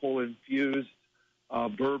apple-infused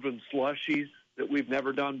bourbon slushies that we've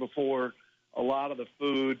never done before. A lot of the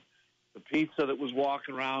food, the pizza that was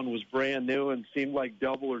walking around was brand new and seemed like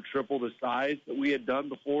double or triple the size that we had done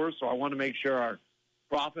before. So I want to make sure our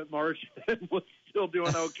profit margin was still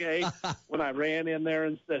doing okay when I ran in there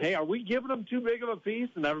and said, hey, are we giving them too big of a piece?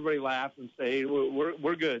 And everybody laughed and said, hey,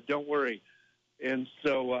 we're good. Don't worry. And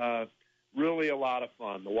so really a lot of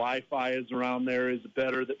fun. The Wi-Fi is around there is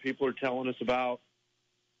better that people are telling us about.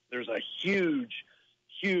 There's a huge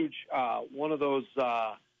one of those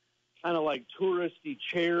kind of like touristy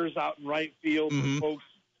chairs out in right field. Mm-hmm. Folks,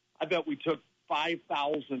 I bet we took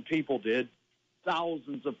 5,000 people did,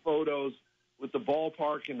 thousands of photos with the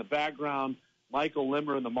ballpark in the background. Michael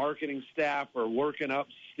Limmer and the marketing staff are working up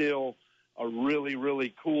still a really,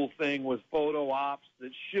 really cool thing with photo ops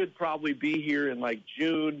that should probably be here in like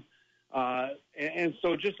June. And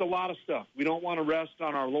so just a lot of stuff. We don't want to rest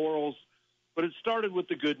on our laurels, but it started with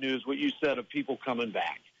the good news, what you said, of people coming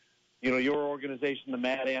back. Your organization, the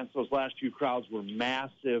Mad Ants, those last few crowds were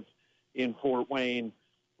massive in Fort Wayne.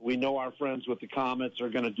 We know our friends with the Comets are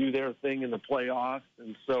going to do their thing in the playoffs.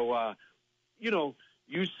 And so,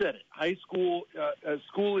 you said it. High school,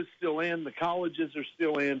 school is still in. The colleges are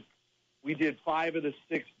still in. We did 5 of the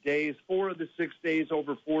 6 days, 4 of the 6 days,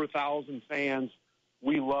 over 4,000 fans.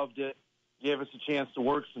 We loved it. Gave us a chance to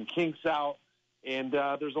work some kinks out. And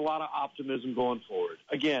there's a lot of optimism going forward.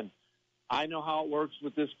 Again, I know how it works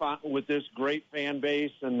with this great fan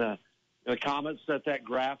base, and the Comets set that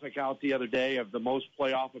graphic out the other day of the most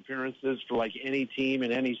playoff appearances for like any team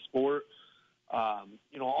in any sport.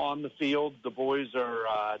 On the field, the boys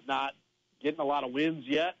are not getting a lot of wins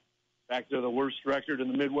yet. In fact, they're the worst record in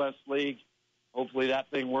the Midwest League. Hopefully that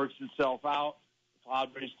thing works itself out. The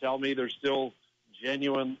Padres tell me they're still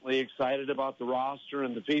genuinely excited about the roster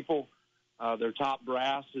and the people. Their top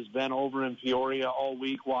brass has been over in Peoria all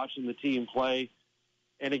week watching the team play.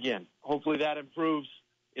 And again, hopefully that improves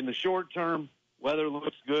in the short term. Weather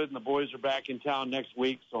looks good, and the boys are back in town next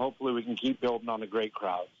week, so hopefully we can keep building on the great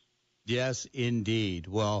crowds. Yes, indeed.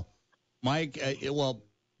 Well, Mike,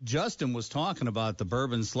 Justin was talking about the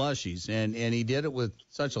bourbon slushies, and he did it with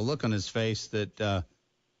such a look on his face that,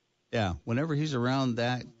 whenever he's around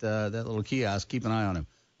that little kiosk, keep an eye on him.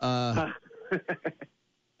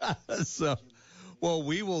 So,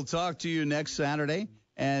 we will talk to you next Saturday,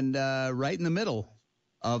 and right in the middle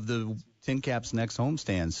of the Tin Caps' next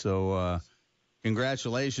homestand. So,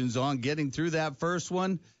 congratulations on getting through that first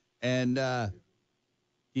one, and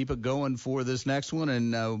keep it going for this next one.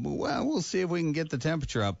 And we'll see if we can get the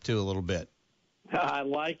temperature up too a little bit. I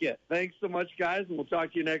like it. Thanks so much, guys, and we'll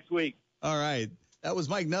talk to you next week. All right, that was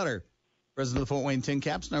Mike Nutter, president of the Fort Wayne Tin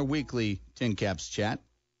Caps, in our weekly Tin Caps chat.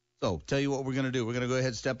 So, tell you what we're going to do. We're going to go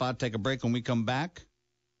ahead, step out, take a break. When we come back,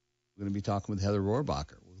 we're going to be talking with Heather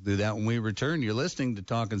Rohrbacher. We'll do that when we return. You're listening to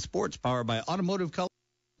Talkin Sports, powered by Automotive Color.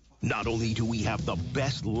 Not only do we have the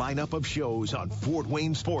best lineup of shows on Fort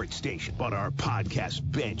Wayne Sports Station, but our podcast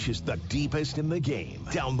bench is the deepest in the game.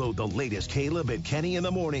 Download the latest Caleb and Kenny in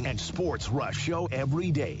the Morning and Sports Rush show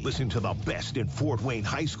every day. Listen to the best in Fort Wayne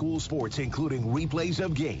high school sports, including replays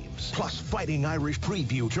of games, plus Fighting Irish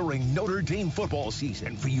preview during Notre Dame football season.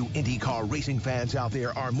 And for you IndyCar racing fans out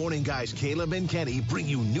there, our morning guys Caleb and Kenny bring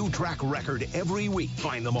you new track record every week.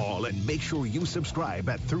 Find them all and make sure you subscribe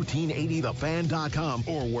at 1380thefan.com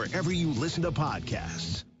or wherever you listen to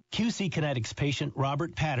podcasts. QC Kinetics patient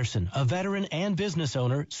Robert Patterson, a veteran and business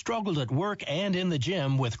owner, struggled at work and in the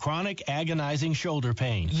gym with chronic agonizing shoulder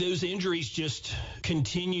pain. Those injuries just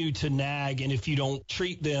continue to nag, and if you don't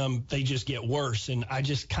treat them, they just get worse. And I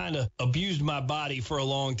just kind of abused my body for a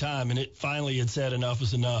long time, and it finally had said enough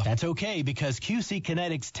is enough. That's okay, because QC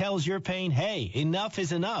Kinetics tells your pain, hey, enough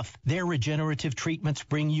is enough. Their regenerative treatments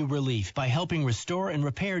bring you relief by helping restore and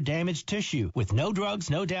repair damaged tissue with no drugs,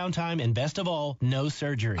 no downtime, and best of all, no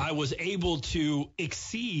surgery. I was able to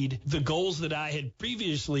exceed the goals that I had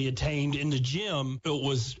previously attained in the gym. It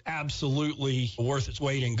was absolutely worth its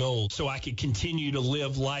weight in gold, so I could continue to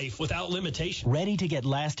live life without limitation. Ready to get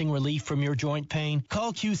lasting relief from your joint pain?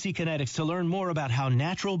 Call QC Kinetics to learn more about how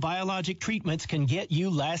natural biologic treatments can get you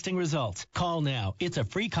lasting results. Call now. It's a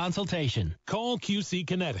free consultation. Call QC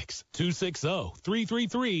Kinetics,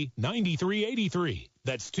 260-333-9383.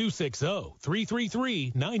 That's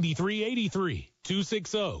 260-333-9383.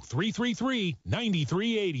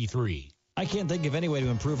 260-333-9383. I can't think of any way to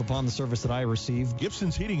improve upon the service that I received.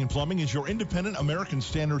 Gibson's Heating and Plumbing is your independent American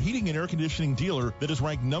Standard heating and air conditioning dealer that is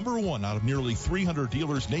ranked #1 out of nearly 300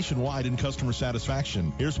 dealers nationwide in customer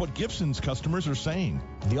satisfaction. Here's what Gibson's customers are saying.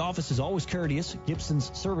 The office is always courteous.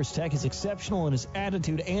 Gibson's service tech is exceptional in his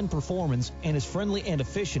attitude and performance, and is friendly and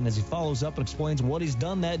efficient as he follows up and explains what he's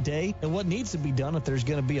done that day and what needs to be done if there's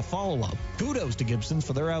going to be a follow-up. Kudos to Gibson's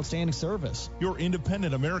for their outstanding service. Your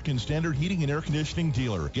independent American Standard heating and air conditioning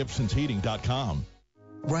dealer, Gibson'sHeating.com.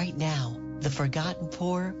 Right now, the forgotten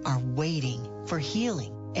poor are waiting for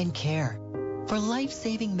healing and care, for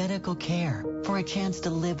life-saving medical care, for a chance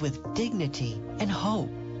to live with dignity and hope.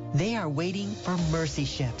 They are waiting for Mercy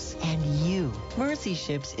Ships and you. Mercy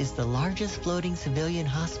Ships is the largest floating civilian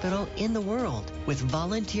hospital in the world, with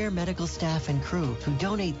volunteer medical staff and crew who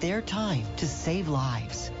donate their time to save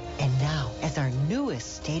lives. And now, as our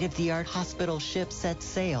newest state-of-the-art hospital ship sets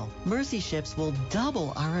sail, Mercy Ships will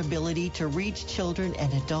double our ability to reach children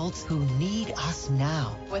and adults who need us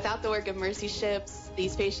now. Without the work of Mercy Ships,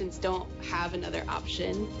 these patients don't have another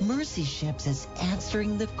option. Mercy Ships is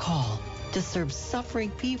answering the call to serve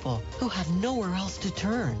suffering people who have nowhere else to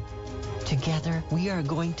turn. Together, we are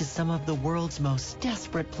going to some of the world's most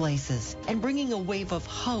desperate places and bringing a wave of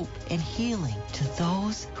hope and healing to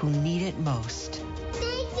those who need it most.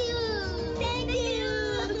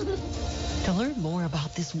 To learn more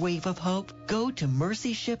about this wave of hope, go to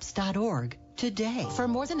mercyships.org today. For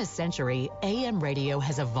more than a century, AM radio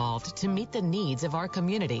has evolved to meet the needs of our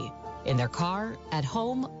community. In their car, at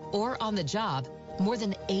home, or on the job, more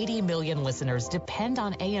than 80 million listeners depend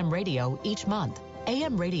on AM radio each month.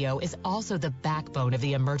 AM radio is also the backbone of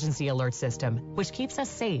the emergency alert system, which keeps us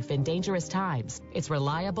safe in dangerous times. It's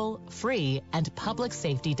reliable, free, and public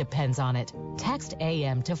safety depends on it. Text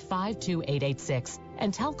AM to 52886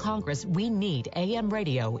 and tell Congress we need AM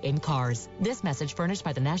radio in cars. This message furnished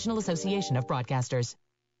by the National Association of Broadcasters.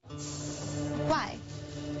 Why?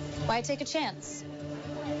 Why take a chance?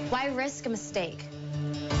 Why risk a mistake?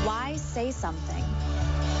 Why say something?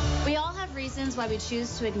 We all have reasons why we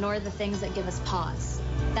choose to ignore the things that give us pause,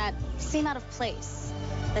 that seem out of place,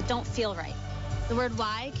 that don't feel right. The word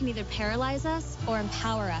why can either paralyze us or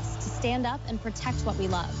empower us to stand up and protect what we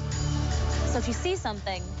love. So if you see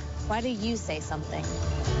something, why do you say something?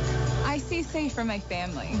 I see safe for my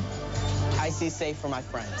family. I see safe for my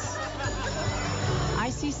friends.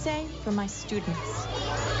 I see say for my students.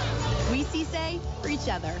 We see say for each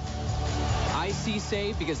other. I see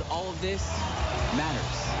say because all of this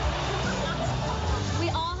matters. We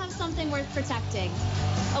all have something worth protecting,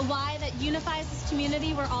 a why that unifies this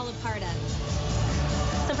community we're all a part of.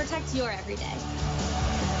 So protect your everyday.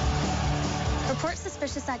 Report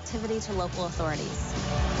suspicious activity to local authorities.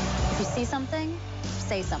 If you see something,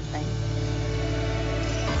 say something.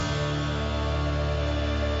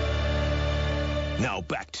 Now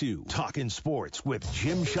back to Talkin Sports with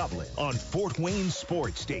Jim Shovlin on Fort Wayne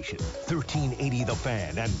Sports Station, 1380 The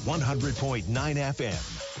Fan and 100.9 FM.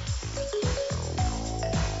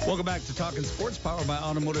 Welcome back to Talkin Sports, powered by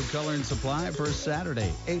Automotive Color and Supply for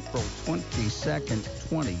Saturday, April 22nd,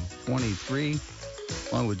 2023.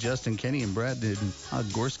 Along with Justin Kenny and Brad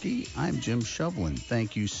Gorski, I'm Jim Shovlin.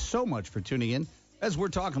 Thank you so much for tuning in as we're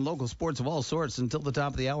talking local sports of all sorts until the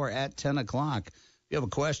top of the hour at 10 o'clock. If you have a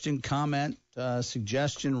question, comment,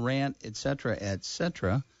 suggestion, rant,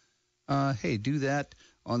 etc., hey, do that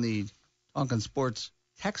on the Talkin Sports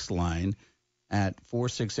text line at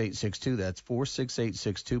 46862. That's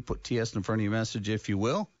 46862. Put TS in front of your message, if you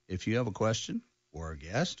will, if you have a question for a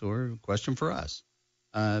guest or a question for us.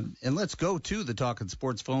 And let's go to the Talkin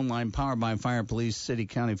Sports phone line, powered by Fire Police, City,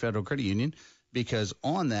 County, Federal Credit Union, because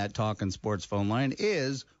on that Talkin Sports phone line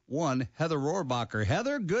is one Heather Rohrbacher.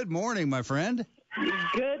 Heather, good morning, my friend.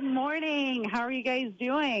 Good morning. How are you guys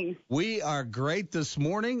doing? We are great this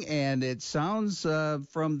morning, and it sounds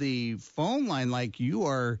from the phone line like you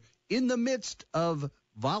are in the midst of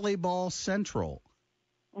Volleyball Central.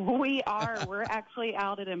 We are. We're actually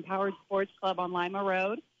out at Empowered Sports Club on Lima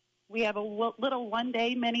Road. We have a little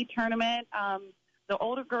one-day mini tournament. The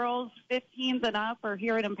older girls, 15s and up, are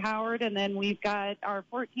here at Empowered, and then we've got our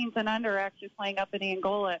 14s and under actually playing up in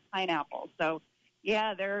Angola at Pineapple. So,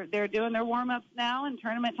 yeah, they're doing their warm-ups now, and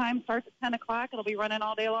tournament time starts at 10 o'clock. It'll be running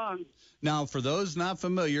all day long. Now, for those not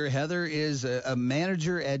familiar, Heather is a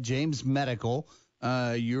manager at James Medical.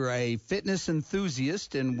 You're a fitness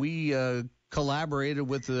enthusiast, and we collaborated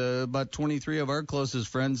with about 23 of our closest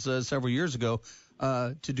friends several years ago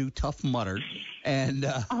to do Tough Mudder, and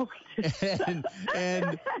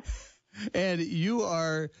you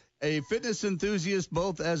are a fitness enthusiast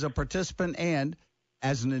both as a participant and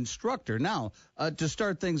as an instructor. Now, to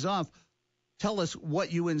start things off, tell us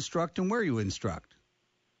what you instruct and where you instruct.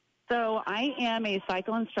 So I am a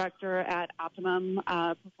cycle instructor at Optimum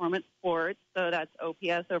Performance Sports, so that's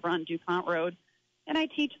OPS over on DuPont Road. And I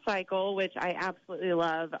teach cycle, which I absolutely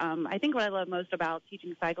love. I think what I love most about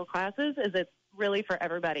teaching cycle classes is it's really for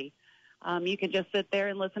everybody. You can just sit there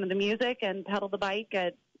and listen to the music and pedal the bike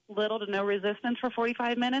at little to no resistance for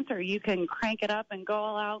 45 minutes, or you can crank it up and go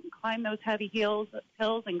all out and climb those heavy hills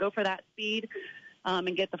and go for that speed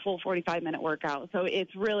and get the full 45-minute workout. So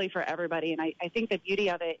it's really for everybody. And I think the beauty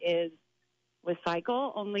of it is with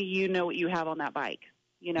cycle, only you know what you have on that bike.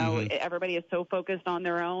 You know, everybody is so focused on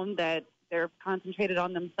their own that they're concentrated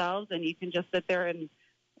on themselves, and you can just sit there and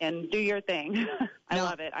do your thing. I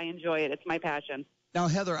love it. I enjoy it. It's my passion. Now,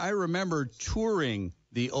 Heather, I remember touring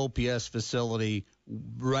the OPS facility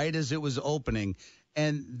right as it was opening,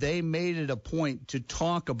 and they made it a point to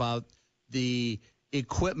talk about the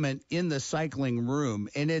equipment in the cycling room.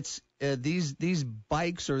 And it's these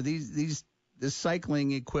bikes or this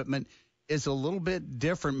cycling equipment is a little bit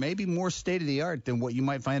different, maybe more state-of-the-art than what you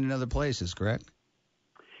might find in other places, correct?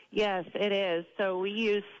 Yes, it is. So we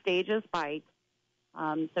use Stages bikes.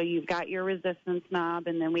 So you've got your resistance knob,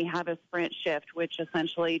 and then we have a sprint shift, which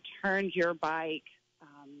essentially turns your bike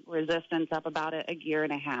resistance up about a gear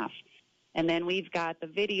and a half. And then we've got the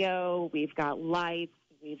video, we've got lights,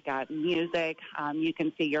 we've got music. You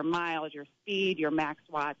can see your miles, your speed, your max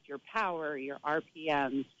watts, your power, your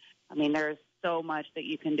RPMs. I mean, there's so much that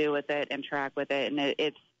you can do with it and track with it, and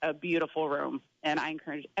it's a beautiful room. And I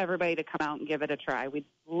encourage everybody to come out and give it a try. We'd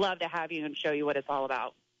love to have you and show you what it's all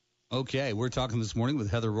about. Okay, we're talking this morning with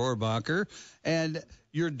Heather Rohrbacher, and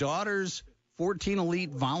your daughter's 14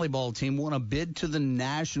 elite volleyball team won a bid to the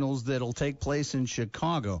Nationals that'll take place in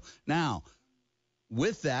Chicago. Now,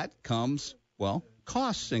 with that comes, well,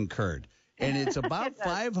 costs incurred, and it's about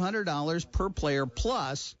 $500 per player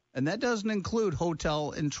plus, and that doesn't include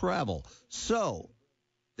hotel and travel. So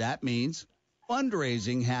that means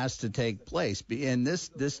fundraising has to take place, and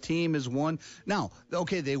this team has won. Now,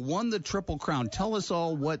 okay, they won the Triple Crown. Tell us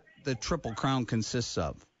all what the Triple Crown consists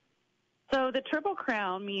of. So the Triple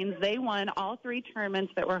Crown means they won all three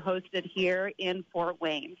tournaments that were hosted here in Fort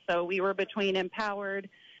Wayne. So we were between Empowered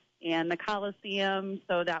and the Coliseum.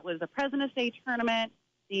 So that was the President's Day tournament,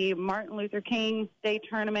 the Martin Luther King Day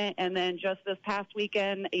tournament, and then just this past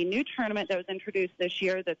weekend, a new tournament that was introduced this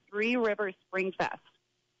year, the Three Rivers Spring Fest.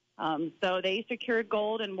 So they secured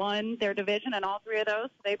gold and won their division in all three of those.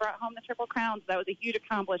 So they brought home the Triple Crown. So that was a huge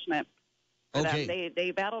accomplishment for them.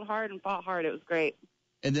 They battled hard and fought hard. It was great.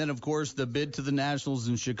 And then, of course, the bid to the Nationals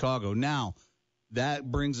in Chicago. Now,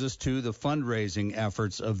 that brings us to the fundraising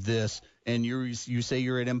efforts of this. And you say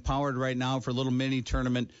you're at Empowered right now for a little mini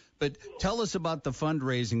tournament. But tell us about the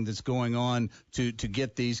fundraising that's going on to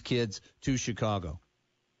get these kids to Chicago.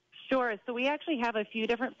 Sure. So we actually have a few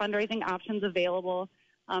different fundraising options available.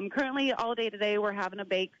 Currently, all day today, we're having a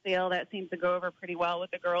bake sale that seems to go over pretty well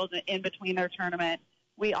with the girls in between their tournament.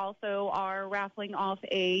 We also are raffling off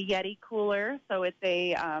a Yeti cooler, so it's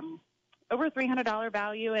a over $300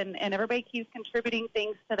 value, and everybody keeps contributing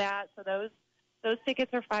things to that. So those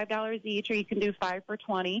tickets are $5 each, or you can do 5 for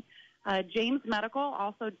 $20. James Medical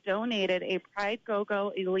also donated a Pride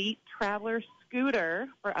Go-Go Elite Traveler scooter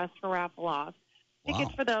for us to raffle off. Wow.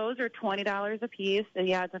 Tickets for those are $20 a piece. And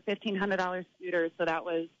yeah, it's a $1,500 scooter, so that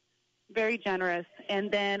was very generous.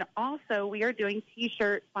 And then also we are doing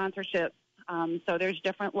T-shirt sponsorships. So there's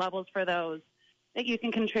different levels for those that you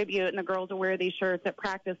can contribute, and the girls will wear these shirts at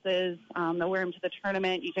practices. They'll wear them to the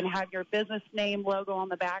tournament. You can have your business name logo on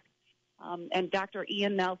the back. And Dr.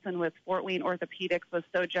 Ian Nelson with Fort Wayne Orthopedics was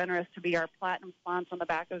so generous to be our platinum sponsor on the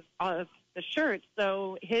back of the shirt.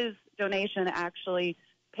 So his donation actually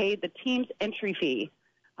paid the team's entry fee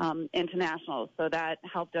into nationals. So that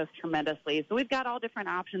helped us tremendously. So we've got all different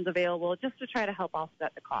options available just to try to help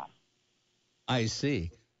offset the cost. I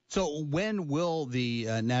see. So when will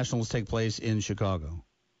the nationals take place in Chicago?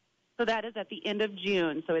 So that is at the end of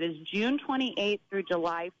June. So it is June 28th through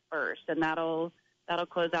July 1st, and that'll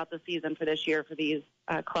close out the season for this year for these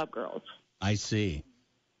club girls. I see.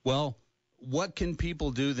 Well, what can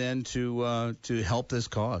people do then to help this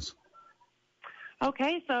cause?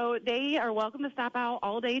 Okay, so they are welcome to stop out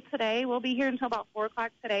all day today. We'll be here until about 4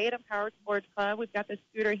 o'clock today at Empowered Sports Club. We've got the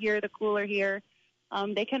scooter here, the cooler here.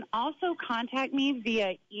 They can also contact me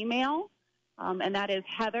via email, and that is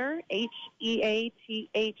Heather, HEATHER,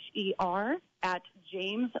 at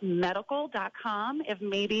jamesmedical.com if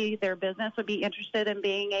maybe their business would be interested in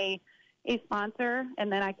being a sponsor,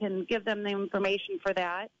 and then I can give them the information for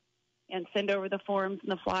that and send over the forms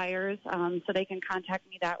and the flyers so they can contact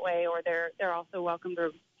me that way, or they're also welcome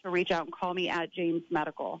to reach out and call me at James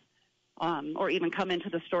Medical, or even come into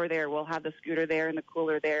the store there. We'll have the scooter there and the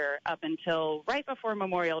cooler there up until right before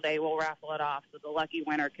Memorial Day. We'll raffle it off so the lucky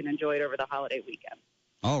winner can enjoy it over the holiday weekend.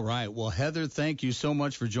 All right. Well, Heather, thank you so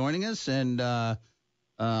much for joining us, and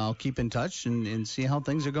I'll keep in touch and see how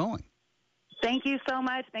things are going. Thank you so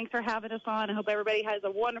much. Thanks for having us on. I hope everybody has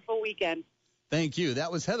a wonderful weekend. Thank you.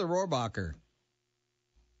 That was Heather Rohrbacher,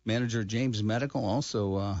 manager of James Medical,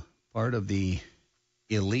 also part of the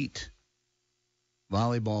elite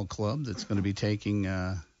volleyball club that's going to be taking,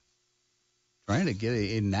 trying to get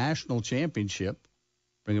a national championship,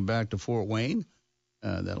 bring it back to Fort Wayne.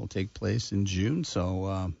 That'll take place in June.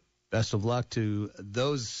 So best of luck to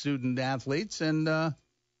those student athletes and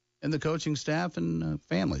the coaching staff and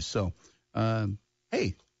families. So,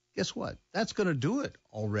 hey, guess what? That's going to do it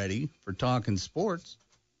already for Talkin Sports.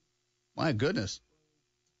 My goodness.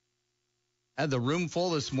 Had the room full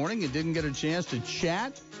this morning. You didn't get a chance to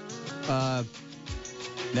chat.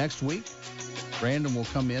 Next week, Brandon will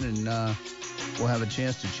come in and we'll have a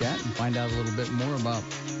chance to chat and find out a little bit more about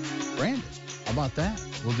Brandon. How about that?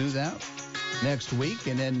 We'll do that next week.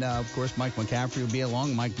 And then, of course, Mike McCaffrey will be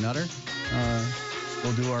along, Mike Nutter.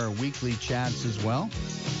 We'll do our weekly chats as well.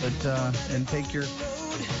 But and take your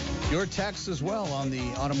texts as well on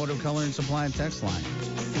the Automotive Color and Supply and text line.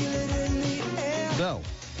 So,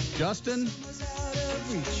 Justin,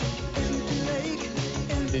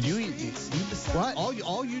 did you eat? What?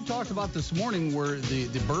 All you talked about this morning were the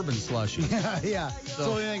bourbon slushy. Yeah. That's the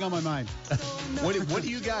only thing on my mind. What do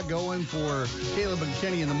you got going for Caleb and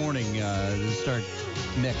Kenny in the morning to start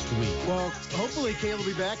next week? Well, hopefully Caleb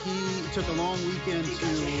will be back. He took a long weekend to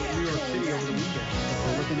New York City over the weekend.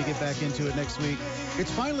 We're looking to get back into it next week.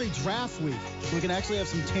 It's finally draft week, so we can actually have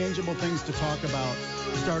some tangible things to talk about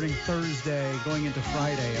starting Thursday, going into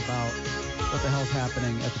Friday, about what the hell's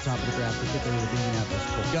happening at the top of the draft, particularly with the Indianapolis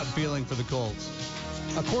Colts. Gut feeling for the Colts.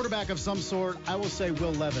 A quarterback of some sort. I will say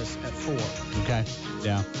Will Levis at 4. Okay.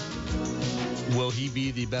 Yeah. Will he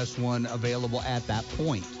be the best one available at that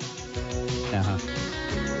point? Uh-huh.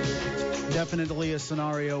 Definitely a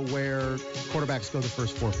scenario where quarterbacks go the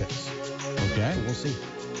first 4 picks. Okay. So we'll see.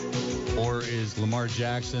 Or is Lamar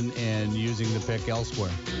Jackson and using the pick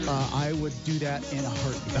elsewhere? I would do that in a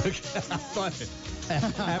heartbeat. Okay.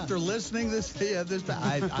 After listening this,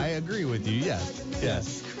 I agree with you.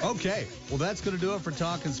 Yes. Okay. Well, that's going to do it for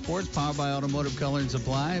Talkin Sports, powered by Automotive Color and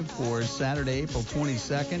Supply for Saturday, April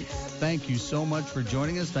 22nd. Thank you so much for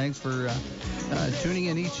joining us. Thanks for tuning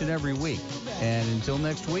in each and every week. And until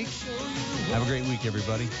next week, have a great week,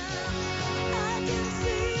 everybody.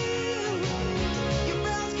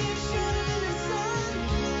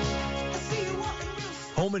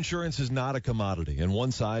 Home insurance is not a commodity, and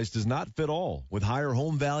one size does not fit all. With higher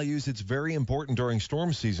home values, it's very important during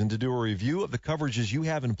storm season to do a review of the coverages you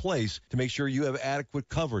have in place to make sure you have adequate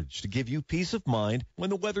coverage to give you peace of mind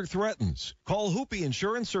when the weather threatens. Call Hoopie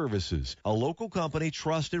Insurance Services, a local company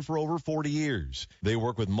trusted for over 40 years. They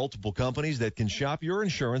work with multiple companies that can shop your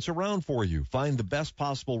insurance around for you, find the best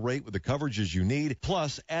possible rate with the coverages you need,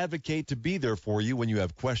 plus advocate to be there for you when you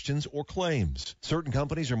have questions or claims. Certain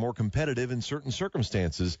companies are more competitive in certain circumstances.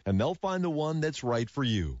 finances, and they'll find the one that's right for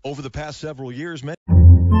you. Over the past several years,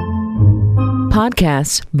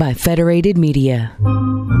 Podcasts by Federated Media.